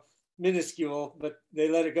 you know, minuscule, but they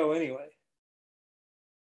let it go anyway.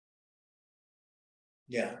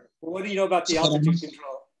 Yeah. What do you know about the altitude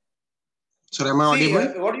control? So am I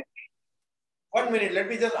audible? 1 minute, let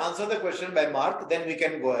me just answer the question by Mark, then we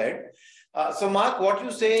can go ahead. So Mark, what you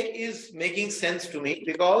say is making sense to me,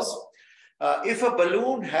 because if a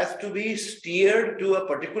balloon has to be steered to a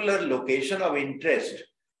particular location of interest,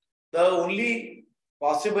 the only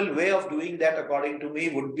possible way of doing that, according to me,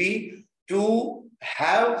 would be to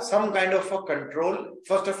have some kind of a control.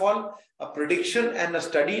 First of all, a prediction and a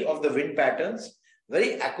study of the wind patterns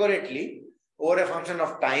very accurately over a function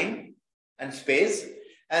of time and space,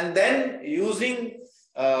 and then using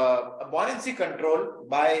a buoyancy control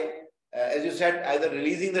by, as you said, either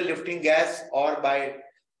releasing the lifting gas or by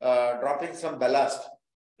dropping some ballast.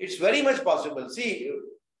 It's very much possible. See,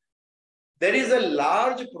 there is a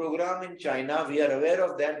large program in China. We are aware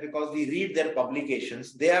of that because we read their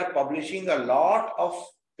publications. They are publishing a lot of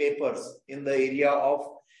papers in the area of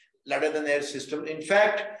ladder than air system. In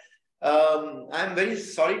fact, I'm very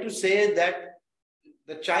sorry to say that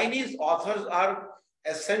the Chinese authors are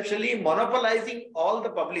essentially monopolizing all the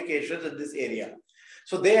publications in this area.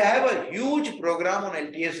 So they have a huge program on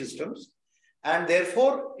LTA systems, and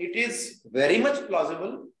therefore it is very much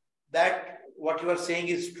plausible that what you are saying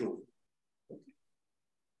is true.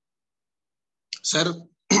 Sir.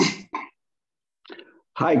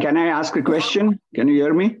 Hi, can I ask a question? Can you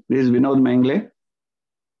hear me? This is Vinod Mengle.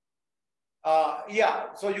 Yeah,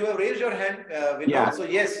 so you have raised your hand, Vinod. Yeah. So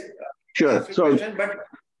yes. Sure. So question, but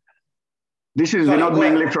this is Vinod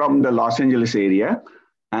Mengle from the Los Angeles area.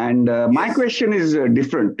 And my question is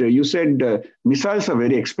different. You said missiles are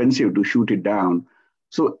very expensive to shoot it down.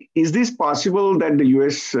 So is this possible that the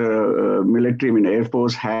US military, I mean, Air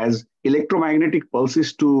Force has electromagnetic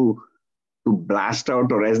pulses to blast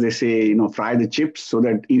out, or as they say, you know, fry the chips, so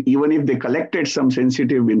that even if they collected some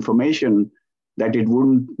sensitive information, that it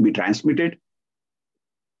wouldn't be transmitted?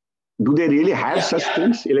 Do they really have such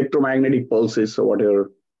things, electromagnetic pulses or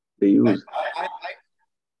whatever they use?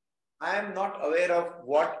 I am not aware of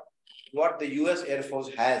what the US Air Force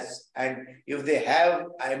has. And if they have,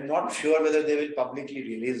 I am not sure whether they will publicly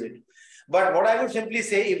release it. But what I would simply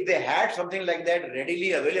say, if they had something like that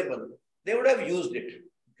readily available, they would have used it.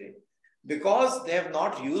 Okay? Because they have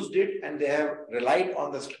not used it and they have relied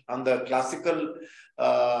on the classical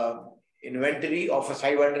inventory of a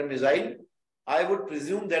Sidewinder missile, I would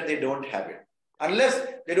presume that they don't have it. Unless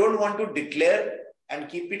they don't want to declare and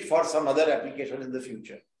keep it for some other application in the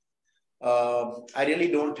future. I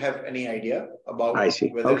really don't have any idea about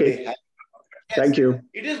whether they have. Yes, thank you.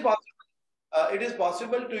 It is possible. It is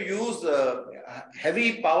possible to use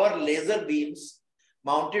heavy power laser beams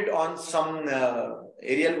mounted on some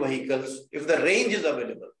aerial vehicles if the range is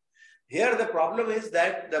available. Here the problem is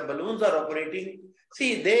that the balloons are operating.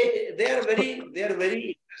 See, they are very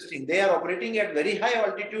interesting. They are operating at very high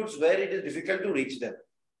altitudes where it is difficult to reach them.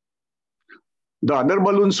 The other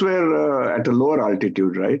balloons were at a lower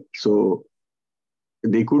altitude, right? So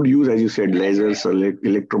they could use, as you said, lasers or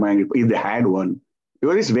electromagnetic, if they had one.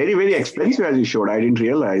 Because it's very, very expensive, as you showed. I didn't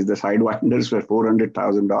realize the Sidewinders were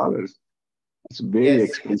 $400,000. It's a very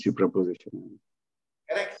expensive proposition.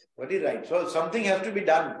 Correct. Very right. So something has to be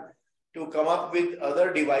done to come up with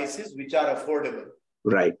other devices which are affordable.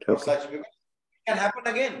 Right. Okay. Such, because it can happen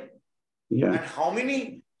again. Yeah. And how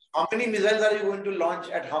many missiles are you going to launch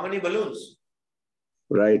at how many balloons?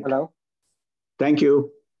 Right. Hello. Thank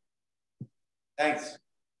you. Thanks.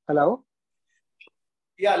 Hello.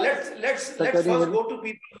 Yeah, let's first go to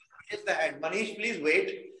people who raise the hand. Manish, please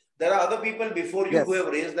wait. There are other people before you who have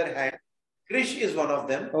raised their hand. Krish is one of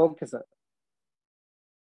them. Okay, sir.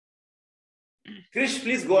 Krish,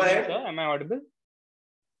 please go ahead. Sir, am I audible?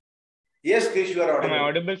 Yes, Krish, you are audible. Am I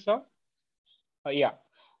audible, sir? Yeah.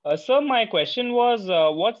 So my question was,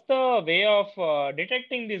 what's the way of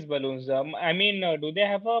detecting these balloons? I mean, do they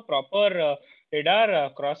have a proper radar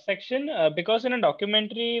cross section? Because in a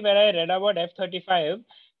documentary where I read about F-35,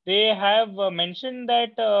 they have mentioned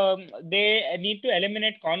that they need to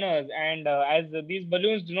eliminate corners, and as these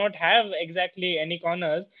balloons do not have exactly any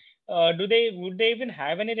corners, would they even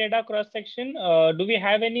have any radar cross section? Do we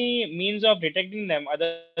have any means of detecting them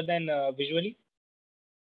other than visually?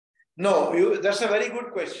 No, that's a very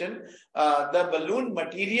good question. The balloon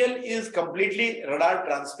material is completely radar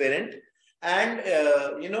transparent, and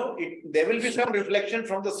there will be some reflection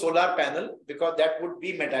from the solar panel because that would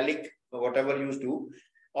be metallic, whatever you do,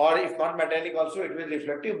 or if not metallic also it will be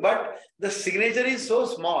reflective. But the signature is so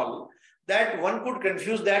small that one could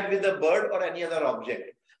confuse that with a bird or any other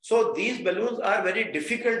object. So these balloons are very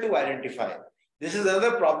difficult to identify. This is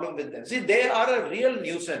another problem with them. See, they are a real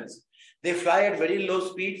nuisance. They fly at very low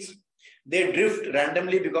speeds. They drift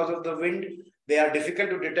randomly because of the wind. They are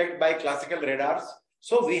difficult to detect by classical radars.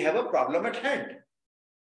 So we have a problem at hand,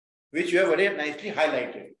 which you have very nicely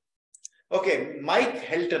highlighted. Okay, Mike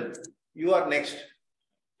Helton, you are next.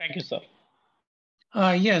 Thank you, sir.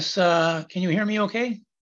 Yes, can you hear me okay?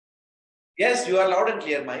 Yes, you are loud and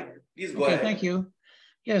clear, Mike. Please go ahead. Thank you.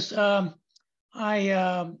 Yes, I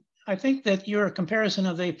think that your comparison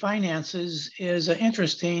of the finances is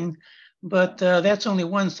interesting, but that's only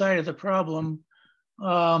one side of the problem.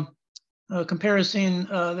 Comparison,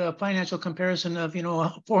 the financial comparison of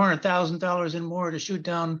 $400,000 and more to shoot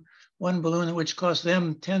down one balloon, which cost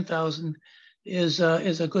them $10,000,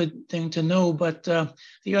 is a good thing to know. But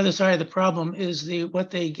the other side of the problem is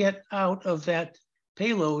what they get out of that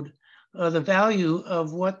payload. The value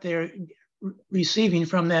of what they're receiving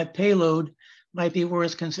from that payload might be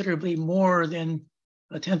worth considerably more than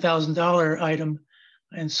a $10,000 item.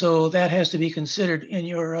 And so that has to be considered in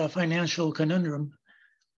your financial conundrum.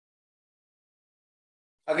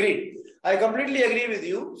 Agreed. I completely agree with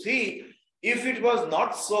you. See, if it was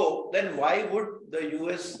not so, then why would the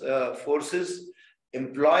US forces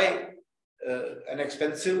employ an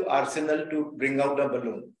expensive arsenal to bring out a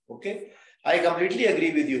balloon? Okay, I completely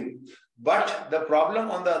agree with you. But the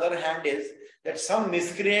problem on the other hand is that some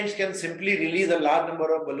miscreants can simply release a large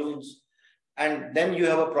number of balloons, and then you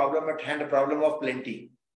have a problem at hand, a problem of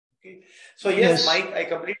plenty. Okay. So yes, Mike, I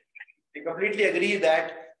completely agree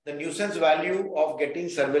that the nuisance value of getting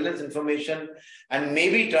surveillance information and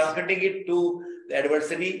maybe transmitting it to the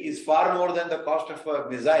adversary is far more than the cost of a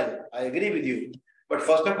missile. I agree with you. But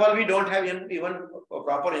first of all, we don't have even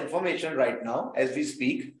proper information right now as we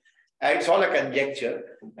speak. It's all a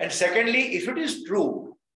conjecture. And secondly, if it is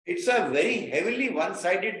true, it's a very heavily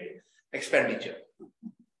one-sided expenditure.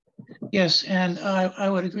 Yes, and I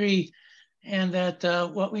would agree. And that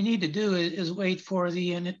what we need to do is wait for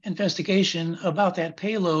the investigation about that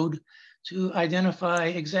payload to identify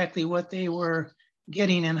exactly what they were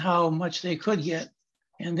getting and how much they could get.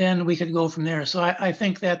 And then we could go from there. So I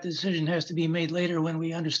think that decision has to be made later when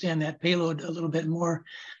we understand that payload a little bit more.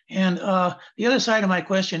 And the other side of my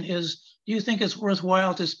question is, do you think it's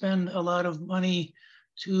worthwhile to spend a lot of money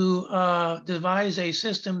to devise a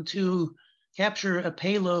system to capture a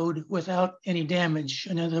payload without any damage?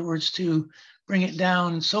 In other words, to bring it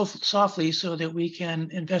down so softly so that we can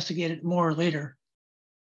investigate it more later.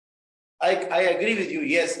 I agree with you.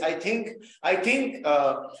 Yes, I think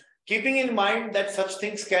keeping in mind that such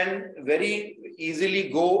things can very easily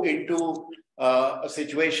go into a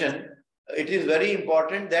situation, it is very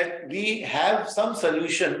important that we have some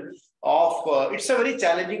solution of, it's a very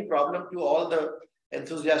challenging problem to all the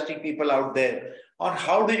enthusiastic people out there on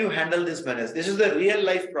how do you handle this menace. This is a real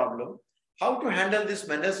life problem. How to handle this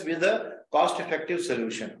menace with a cost-effective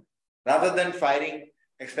solution rather than firing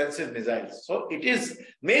expensive missiles. So it is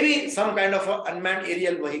maybe some kind of an unmanned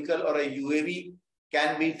aerial vehicle or a UAV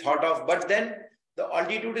can be thought of, but then the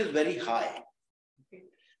altitude is very high. Okay.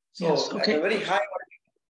 So yes, okay. At a very high altitude.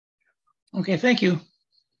 Okay, thank you.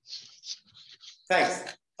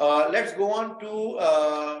 Thanks. Let's go on to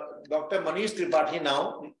Dr. Manish Tripathi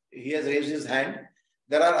now. He has raised his hand.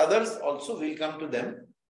 There are others also. We'll come to them.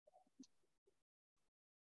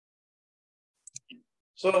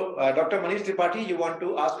 So, Dr. Manish Tripathi, you want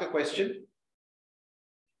to ask a question?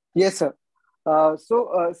 Yes, sir.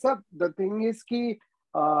 Sir, the thing is ki,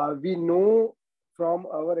 we know from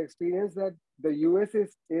our experience that the US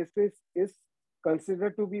airspace is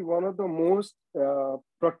considered to be one of the most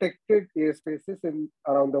protected airspaces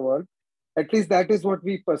around the world. At least that is what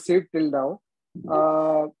we perceived till now.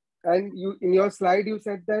 And you, in your slide, you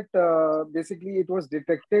said that basically it was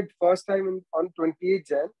detected first time on 28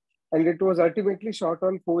 Jan, and it was ultimately shot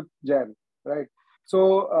on 4th Jan, right?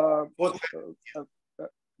 So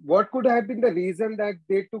what could have been the reason that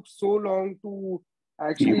they took so long to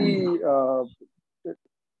actually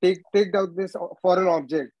take down this foreign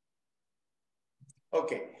object?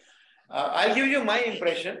 Okay. I'll give you my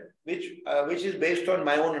impression, which is based on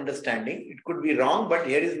my own understanding. It could be wrong, but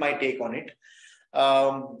here is my take on it.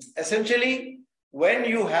 Essentially, when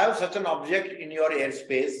you have such an object in your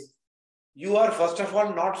airspace, you are first of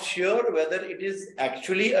all not sure whether it is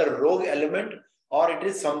actually a rogue element or it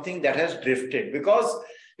is something that has drifted, because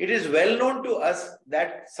it is well known to us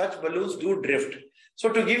that such balloons do drift. So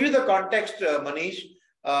to give you the context, Manish,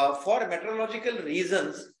 for meteorological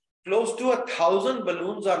reasons, close to 1,000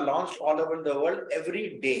 balloons are launched all over the world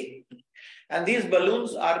every day. And these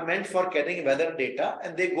balloons are meant for carrying weather data,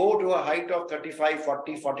 and they go to a height of 35,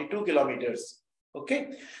 40, 42 kilometers.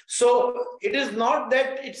 Okay. So it is not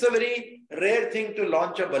that it's a very rare thing to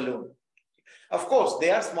launch a balloon. Of course,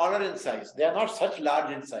 they are smaller in size. They are not such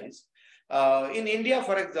large in size. In India,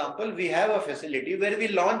 for example, we have a facility where we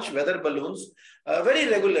launch weather balloons very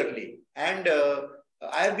regularly. And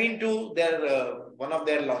I have been to their one of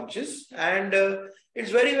their launches, and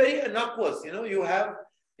it's very, very innocuous. You know, you have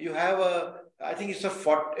I think it's if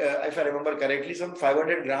I remember correctly, some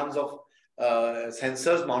 500 grams of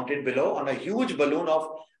sensors mounted below on a huge balloon of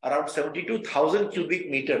around 72,000 cubic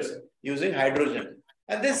meters using hydrogen.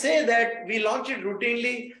 And they say that we launch it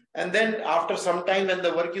routinely, and then after some time when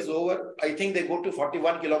the work is over, I think they go to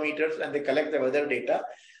 41 kilometers and they collect the weather data.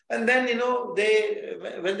 And then, you know,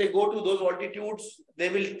 when they go to those altitudes, they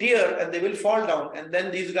will tear and they will fall down. And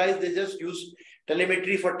then these guys, they just use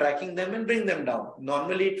telemetry for tracking them and bring them down.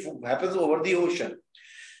 Normally it happens over the ocean.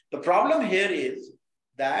 The problem here is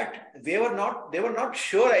that they were not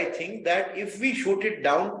sure, I think, that if we shoot it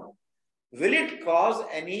down, will it cause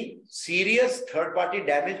any serious third-party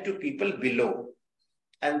damage to people below?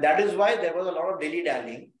 And that is why there was a lot of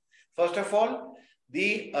dilly-dallying. First of all,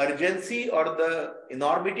 the urgency or the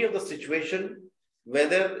enormity of the situation,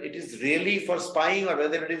 whether it is really for spying or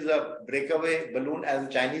whether it is a breakaway balloon, as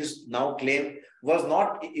the Chinese now claim, was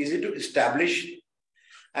not easy to establish.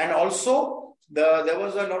 And also, there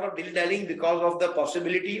was a lot of dilly-dallying because of the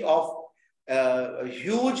possibility of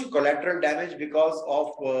huge collateral damage because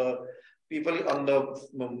of people on the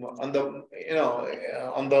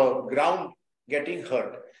ground getting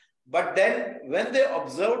hurt. But then when they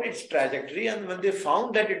observed its trajectory and when they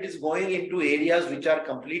found that it is going into areas which are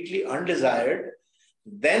completely undesired,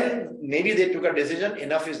 then maybe they took a decision,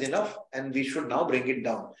 enough is enough, and we should now bring it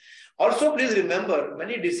down. Also, please remember,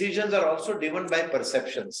 many decisions are also driven by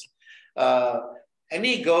perceptions.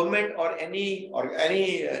 Any government or any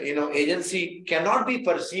agency cannot be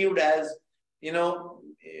perceived as,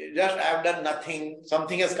 just I've done nothing,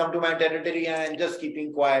 something has come to my territory and I'm just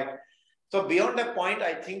keeping quiet. So beyond that point,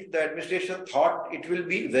 I think the administration thought it will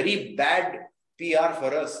be very bad PR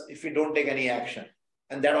for us if we don't take any action.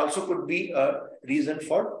 And that also could be a reason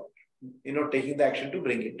for, taking the action to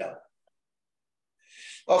bring it down.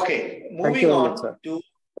 Okay, moving on to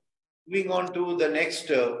the next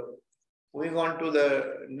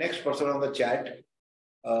person on the chat,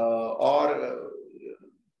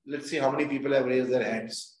 let's see how many people have raised their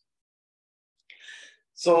hands.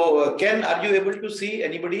 So, Ken, are you able to see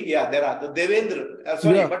anybody? Yeah, there are. The Devendra,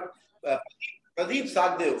 Pradeep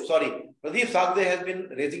Sagdev, Pradeep Sagdev has been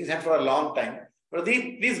raising his hand for a long time.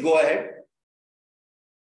 Pradeep, please go ahead.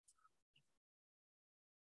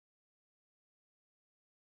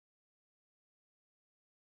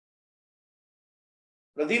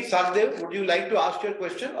 Pradeep Sagdev, would you like to ask your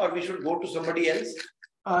question or we should go to somebody else?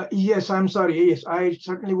 Yes, I'm sorry. Yes, I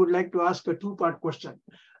certainly would like to ask a two-part question.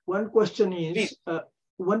 One question is,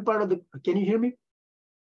 can you hear me?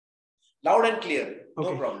 Loud and clear,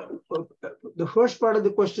 no problem. The first part of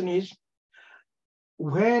the question is,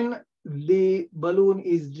 when the balloon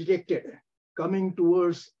is detected coming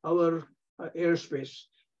towards our airspace,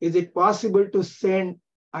 is it possible to send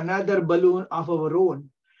another balloon of our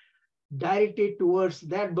own, direct it towards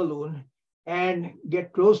that balloon and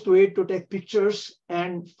get close to it to take pictures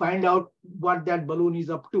and find out what that balloon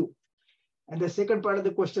is up to? And the second part of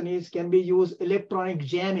the question is, can we use electronic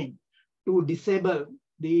jamming to disable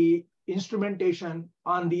the instrumentation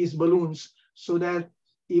on these balloons so that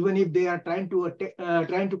even if they are trying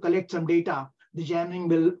to collect some data, the jamming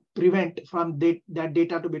will prevent from that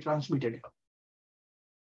data to be transmitted?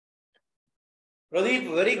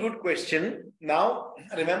 Pradeep, very good question. Now,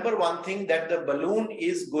 remember one thing, that the balloon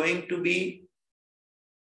is going to be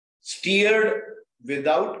steered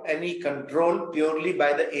without any control, purely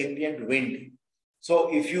by the ambient wind.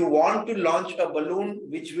 So if you want to launch a balloon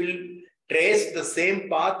which will trace the same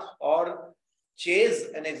path or chase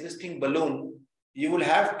an existing balloon, you will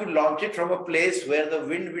have to launch it from a place where the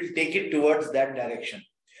wind will take it towards that direction.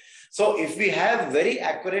 So if we have very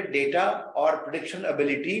accurate data or prediction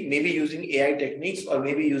ability, maybe using AI techniques or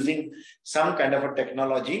maybe using some kind of a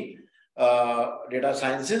technology, data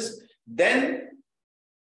sciences, then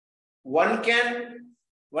one can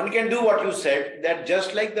do what you said, that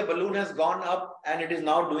just like the balloon has gone up and it is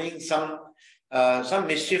now doing some some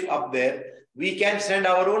mischief up there, we can send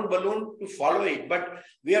our own balloon to follow it. But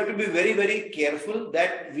we have to be very, very careful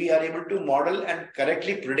that we are able to model and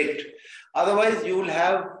correctly predict. Otherwise, you will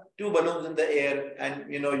have two balloons in the air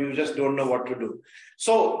and you just don't know what to do.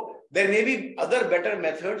 So there may be other better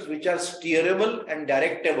methods which are steerable and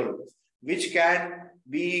directable, which can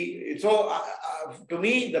be. So to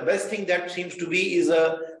me, the best thing that seems to be is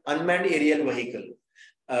a unmanned aerial vehicle.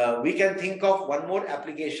 We can think of one more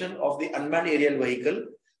application of the unmanned aerial vehicle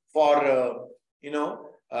for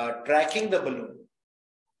tracking the balloon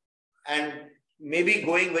and maybe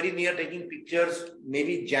going very near, taking pictures,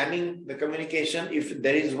 maybe jamming the communication if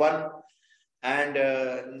there is one, and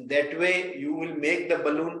that way you will make the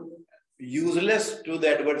balloon useless to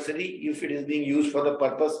the adversary if it is being used for the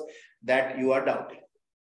purpose that you are doubting.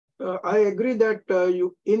 I agree that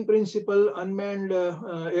in principle, unmanned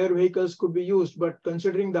air vehicles could be used, but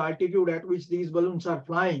considering the altitude at which these balloons are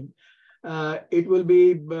flying, it will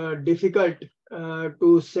be difficult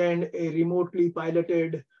to send a remotely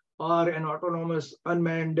piloted or an autonomous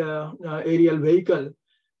unmanned aerial vehicle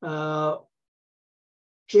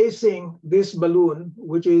chasing this balloon,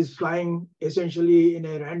 which is flying essentially in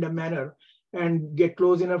a random manner, and get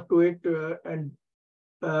close enough to it and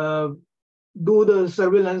do the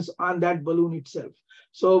surveillance on that balloon itself.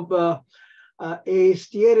 So a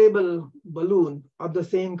steerable balloon of the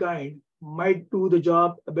same kind might do the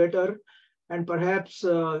job better, and perhaps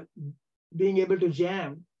being able to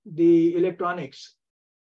jam the electronics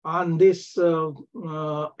on this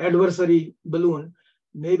adversary balloon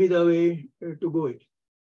may be the way to go it.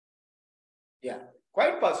 Yeah,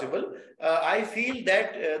 quite possible. I feel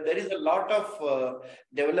that there is a lot of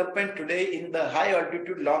development today in the high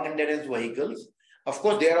altitude long endurance vehicles. Of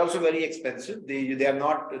course, they are also very expensive. They are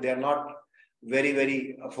not very,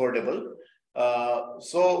 very affordable.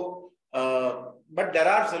 But there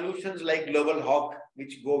are solutions like Global Hawk,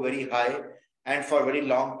 which go very high and for a very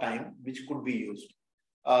long time, which could be used.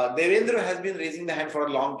 Devendra has been raising the hand for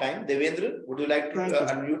a long time. Devendra, would you like to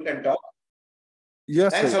unmute and talk?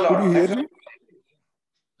 Yes, thanks sir. a lot. Could you hear me?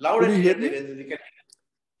 Loud and clear, Devendra. We can.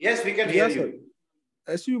 Yes, we can hear you. Sir.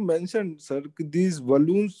 As you mentioned, sir, these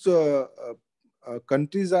balloons,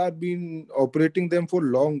 countries are been operating them for a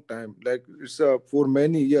long time. Like it's for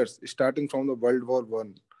many years, starting from the World War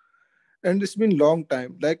I. And it's been long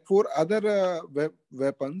time. Like for other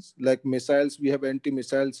weapons, like missiles, we have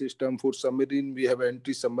anti-missile system. For submarine, we have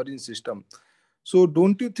anti-submarine system. So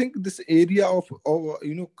don't you think this area of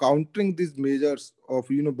countering these measures of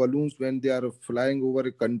balloons when they are flying over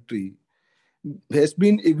a country has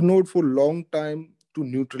been ignored for a long time to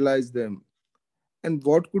neutralize them? And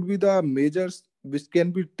what could be the measures which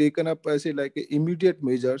can be taken up as immediate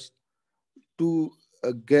measures to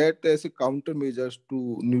get as a countermeasures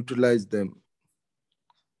to neutralize them?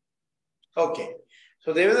 Okay,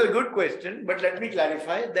 so there was a good question, but let me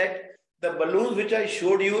clarify that the balloons which I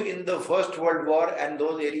showed you in the First World War and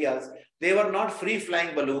those areas, they were not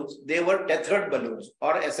free-flying balloons. They were tethered balloons,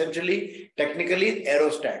 or essentially, technically,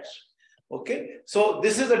 aerostats. Okay, so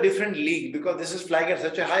this is a different league because this is flying at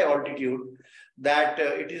such a high altitude that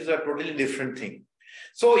it is a totally different thing.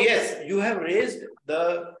 So yes, you have raised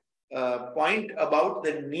the point about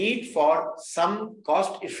the need for some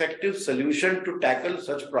cost-effective solution to tackle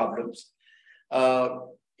such problems.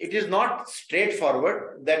 It is not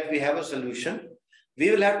straightforward that we have a solution. We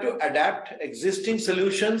will have to adapt existing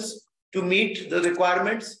solutions to meet the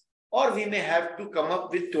requirements, or we may have to come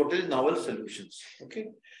up with totally novel solutions. Okay,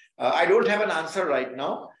 I don't have an answer right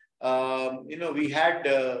now. We had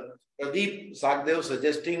Pradeep Sakdev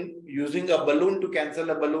suggesting using a balloon to cancel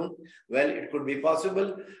a balloon. Well, it could be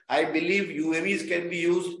possible. I believe UAVs can be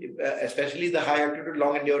used, especially the high altitude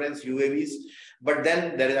long endurance UAVs. But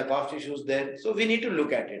then there is a cost issues there. So we need to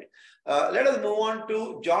look at it. Let us move on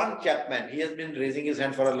to John Chapman. He has been raising his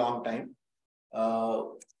hand for a long time.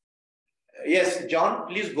 Yes, John,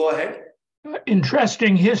 please go ahead.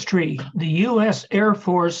 Interesting history. The U.S. Air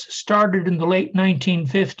Force started in the late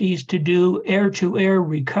 1950s to do air-to-air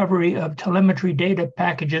recovery of telemetry data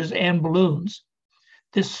packages and balloons.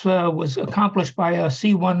 This was accomplished by a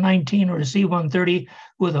C-119 or a C-130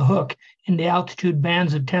 with a hook in the altitude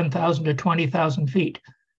bands of 10,000 to 20,000 feet.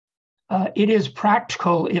 It is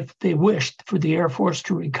practical, if they wished, for the Air Force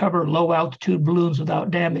to recover low-altitude balloons without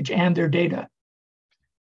damage and their data.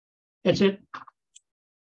 That's it.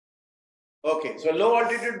 Okay, so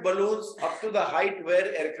low-altitude balloons up to the height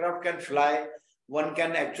where aircraft can fly, one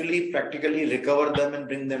can actually practically recover them and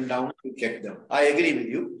bring them down to check them. I agree with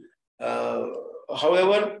you.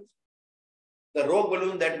 However, the rogue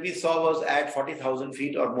balloon that we saw was at 40,000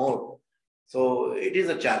 feet or more. So it is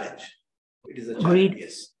a challenge. It is a challenge,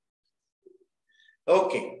 yes.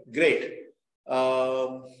 Okay, great.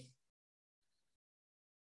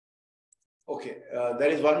 Okay, there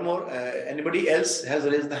is one more. Anybody else has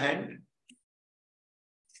raised the hand?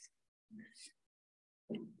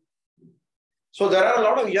 So there are a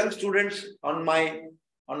lot of young students on my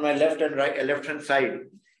left and right, left hand side.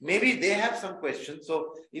 Maybe they have some questions.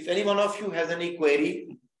 So if any one of you has any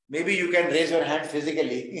query, maybe you can raise your hand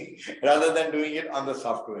physically rather than doing it on the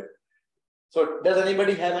software. So does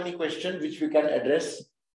anybody have any question which we can address?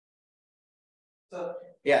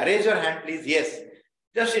 Yeah, raise your hand, please. Yes.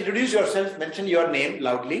 Just introduce yourself, mention your name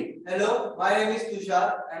loudly. Hello, my name is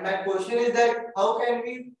Tushar, and my question is that how can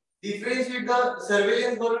we differentiate the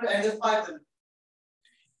surveillance balloon and the spy balloon?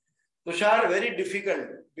 Tushar, very difficult,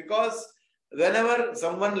 because whenever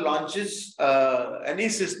someone launches any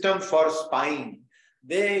system for spying,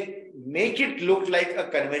 they make it look like a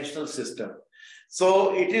conventional system.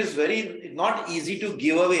 So it is not easy to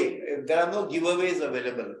give away. There are no giveaways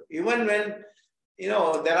available. Even when,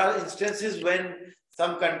 there are instances when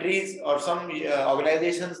some countries or some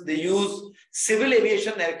organizations, they use civil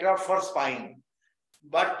aviation aircraft for spying.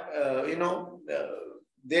 But,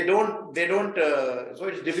 they don't, so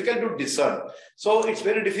it's difficult to discern. So it's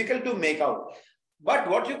very difficult to make out. But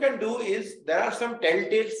what you can do is, there are some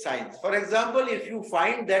telltale signs. For example, if you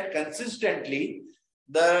find that consistently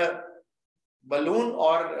the balloon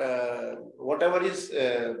or whatever is,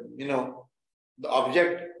 the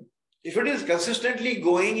object, if it is consistently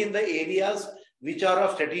going in the areas which are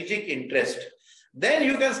of strategic interest, then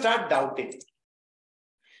you can start doubting.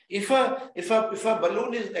 If a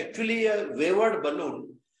balloon is actually a wavered balloon,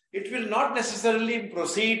 it will not necessarily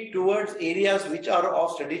proceed towards areas which are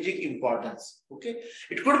of strategic importance. Okay,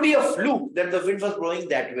 it could be a fluke that the wind was blowing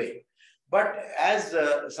that way. But as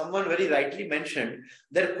someone very rightly mentioned,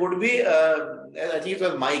 there could be, I think it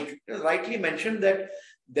was Mike, rightly mentioned that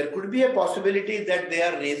there could be a possibility that they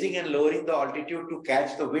are raising and lowering the altitude to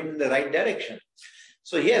catch the wind in the right direction.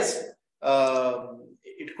 So yes,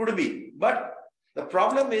 it could be. But the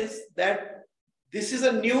problem is that this is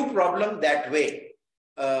a new problem that way.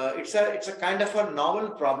 It's a kind of a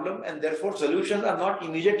novel problem, and therefore solutions are not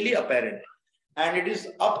immediately apparent. And it is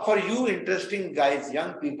up for you, interesting guys,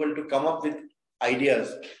 young people, to come up with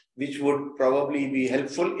ideas which would probably be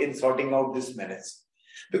helpful in sorting out this menace.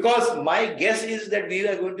 Because my guess is that we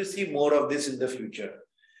are going to see more of this in the future.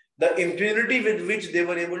 The impunity with which they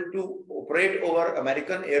were able to operate over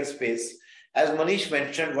American airspace, as Manish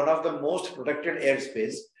mentioned, one of the most protected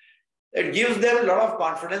airspace, it gives them a lot of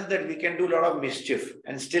confidence that we can do a lot of mischief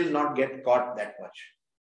and still not get caught that much.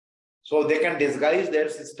 So they can disguise their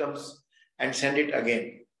systems and send it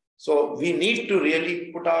again. So we need to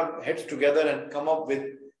really put our heads together and come up with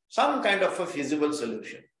some kind of a feasible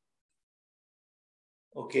solution.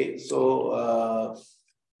 Okay, so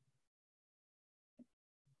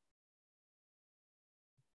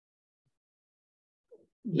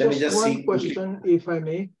let me just one see. Question, if I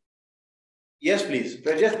may. Yes, please.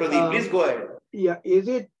 Yes, Pradeep, please go ahead. Yeah, is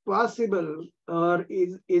it possible, or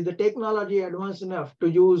is the technology advanced enough to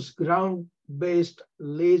use ground-based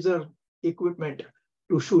laser equipment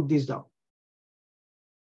to shoot this down?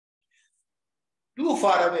 Too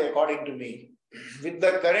far away, according to me. With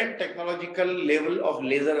the current technological level of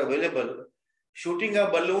laser available, shooting a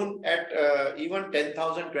balloon at even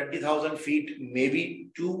 10,000, 20,000 feet may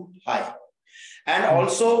be too high. And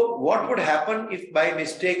also, what would happen if by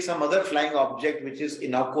mistake some other flying object which is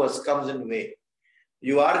innocuous comes in way?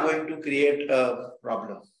 You are going to create a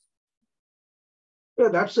problem. Yeah,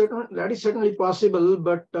 that is certainly possible.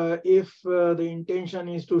 But if the intention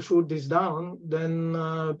is to shoot this down, then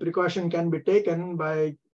precaution can be taken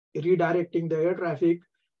by redirecting the air traffic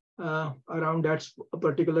around that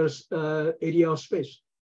particular area of space.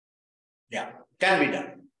 Yeah, can be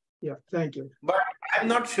done. Yeah, thank you. But I'm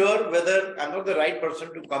not sure whether, I'm not the right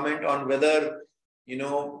person to comment on whether,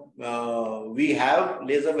 we have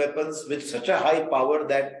laser weapons with such a high power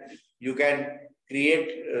that you can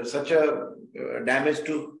create such a damage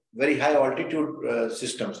to very high altitude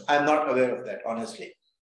systems. I'm not aware of that, honestly.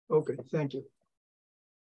 Okay, thank you.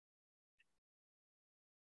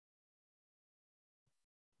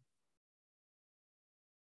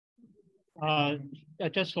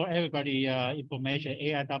 Just for everybody information,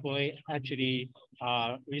 AIAA actually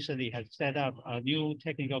recently has set up a new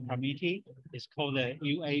technical committee. It's called the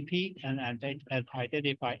UAP, and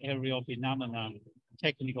Identify Aerial Phenomena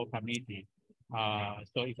Technical Committee.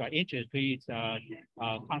 So if you're interested, please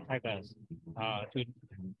contact us to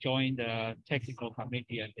join the technical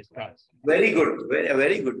committee and discuss. Very good,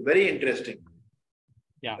 very good, very interesting.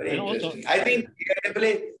 Yeah, very interesting. Also, I think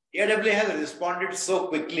AIAA has responded so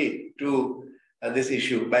quickly to this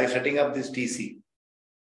issue by setting up this TC.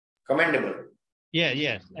 commendable. Yeah,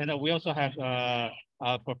 yes. And we also have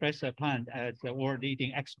Professor Pant as the world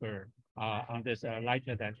leading expert on this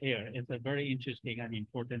lighter than air. It's a very interesting and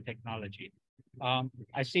important technology.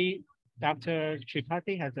 I see Dr.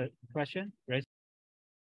 Tripathi has a question.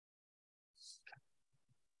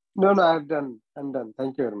 No, I'm done.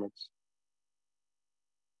 Thank you very much.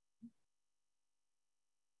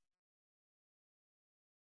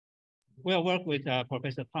 We'll work with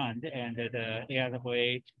Professor Pant and the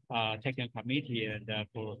AIAA technical committee and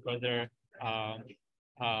for further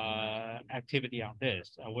activity on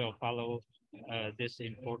this. We'll follow this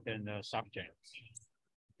important subject.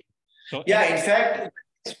 So yeah, in fact,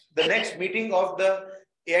 the next meeting of the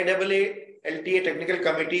AIAA LTA technical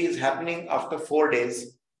committee is happening after 4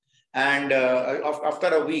 days. And after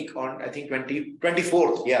a week on, I think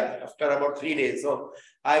 24th, yeah, after about 3 days. So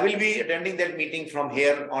I will be attending that meeting from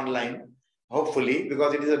here online, hopefully,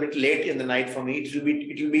 because it is a bit late in the night for me.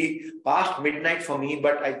 It will be past midnight for me,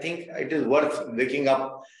 but I think it is worth waking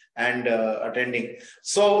up and attending.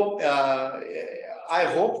 So I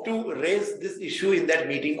hope to raise this issue in that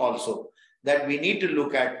meeting also, that we need to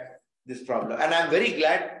look at this problem. And I'm very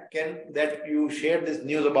glad, Ken, that you shared this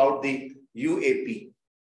news about the UAP.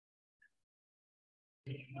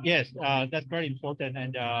 Yes, that's very important.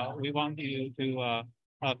 And we want you to,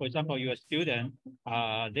 for example, your student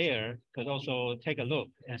there could also take a look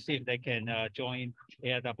and see if they can join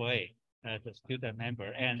AIAA as a student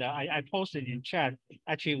member. And I posted in chat,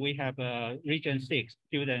 actually, we have a Region 6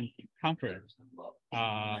 student conference.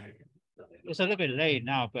 It's a little bit late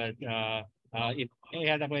now, but if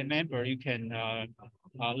AIAA member, you can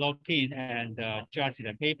log in and judge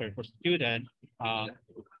the paper for student.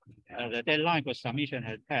 The deadline for submission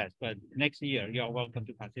has passed, but next year you are welcome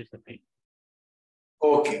to participate.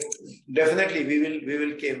 Okay, definitely we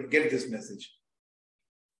will get this message.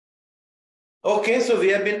 Okay, so we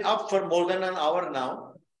have been up for more than an hour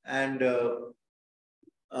now, and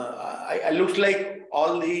it looks like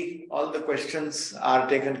all the questions are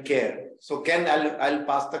taken care. So Ken, I'll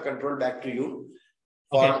pass the control back to you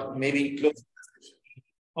for maybe close.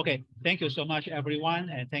 Okay, thank you so much, everyone,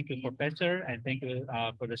 and thank you, Professor, and thank you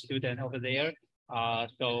for the student over there.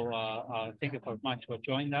 Thank you very much for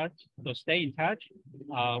joining us. So stay in touch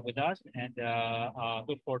with us, and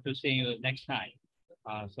look forward to seeing you next time.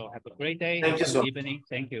 So have a great day. Thank you so much. Evening.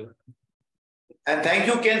 Thank you. And thank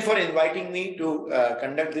you, Ken, for inviting me to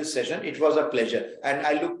conduct this session. It was a pleasure, and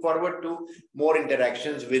I look forward to more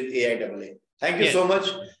interactions with AIAA. Thank you so much.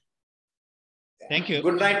 Thank you.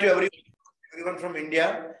 Good night to everyone from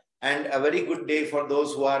India, and a very good day for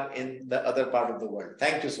those who are in the other part of the world.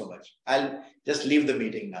 Thank you so much. I'll just leave the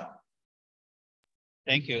meeting now.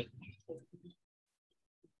 Thank you.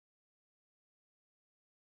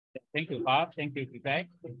 Thank you, Bob. Thank you, Vivek.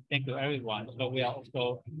 Thank you, everyone. So we are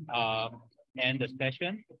also end the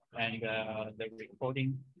session and the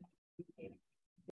recording.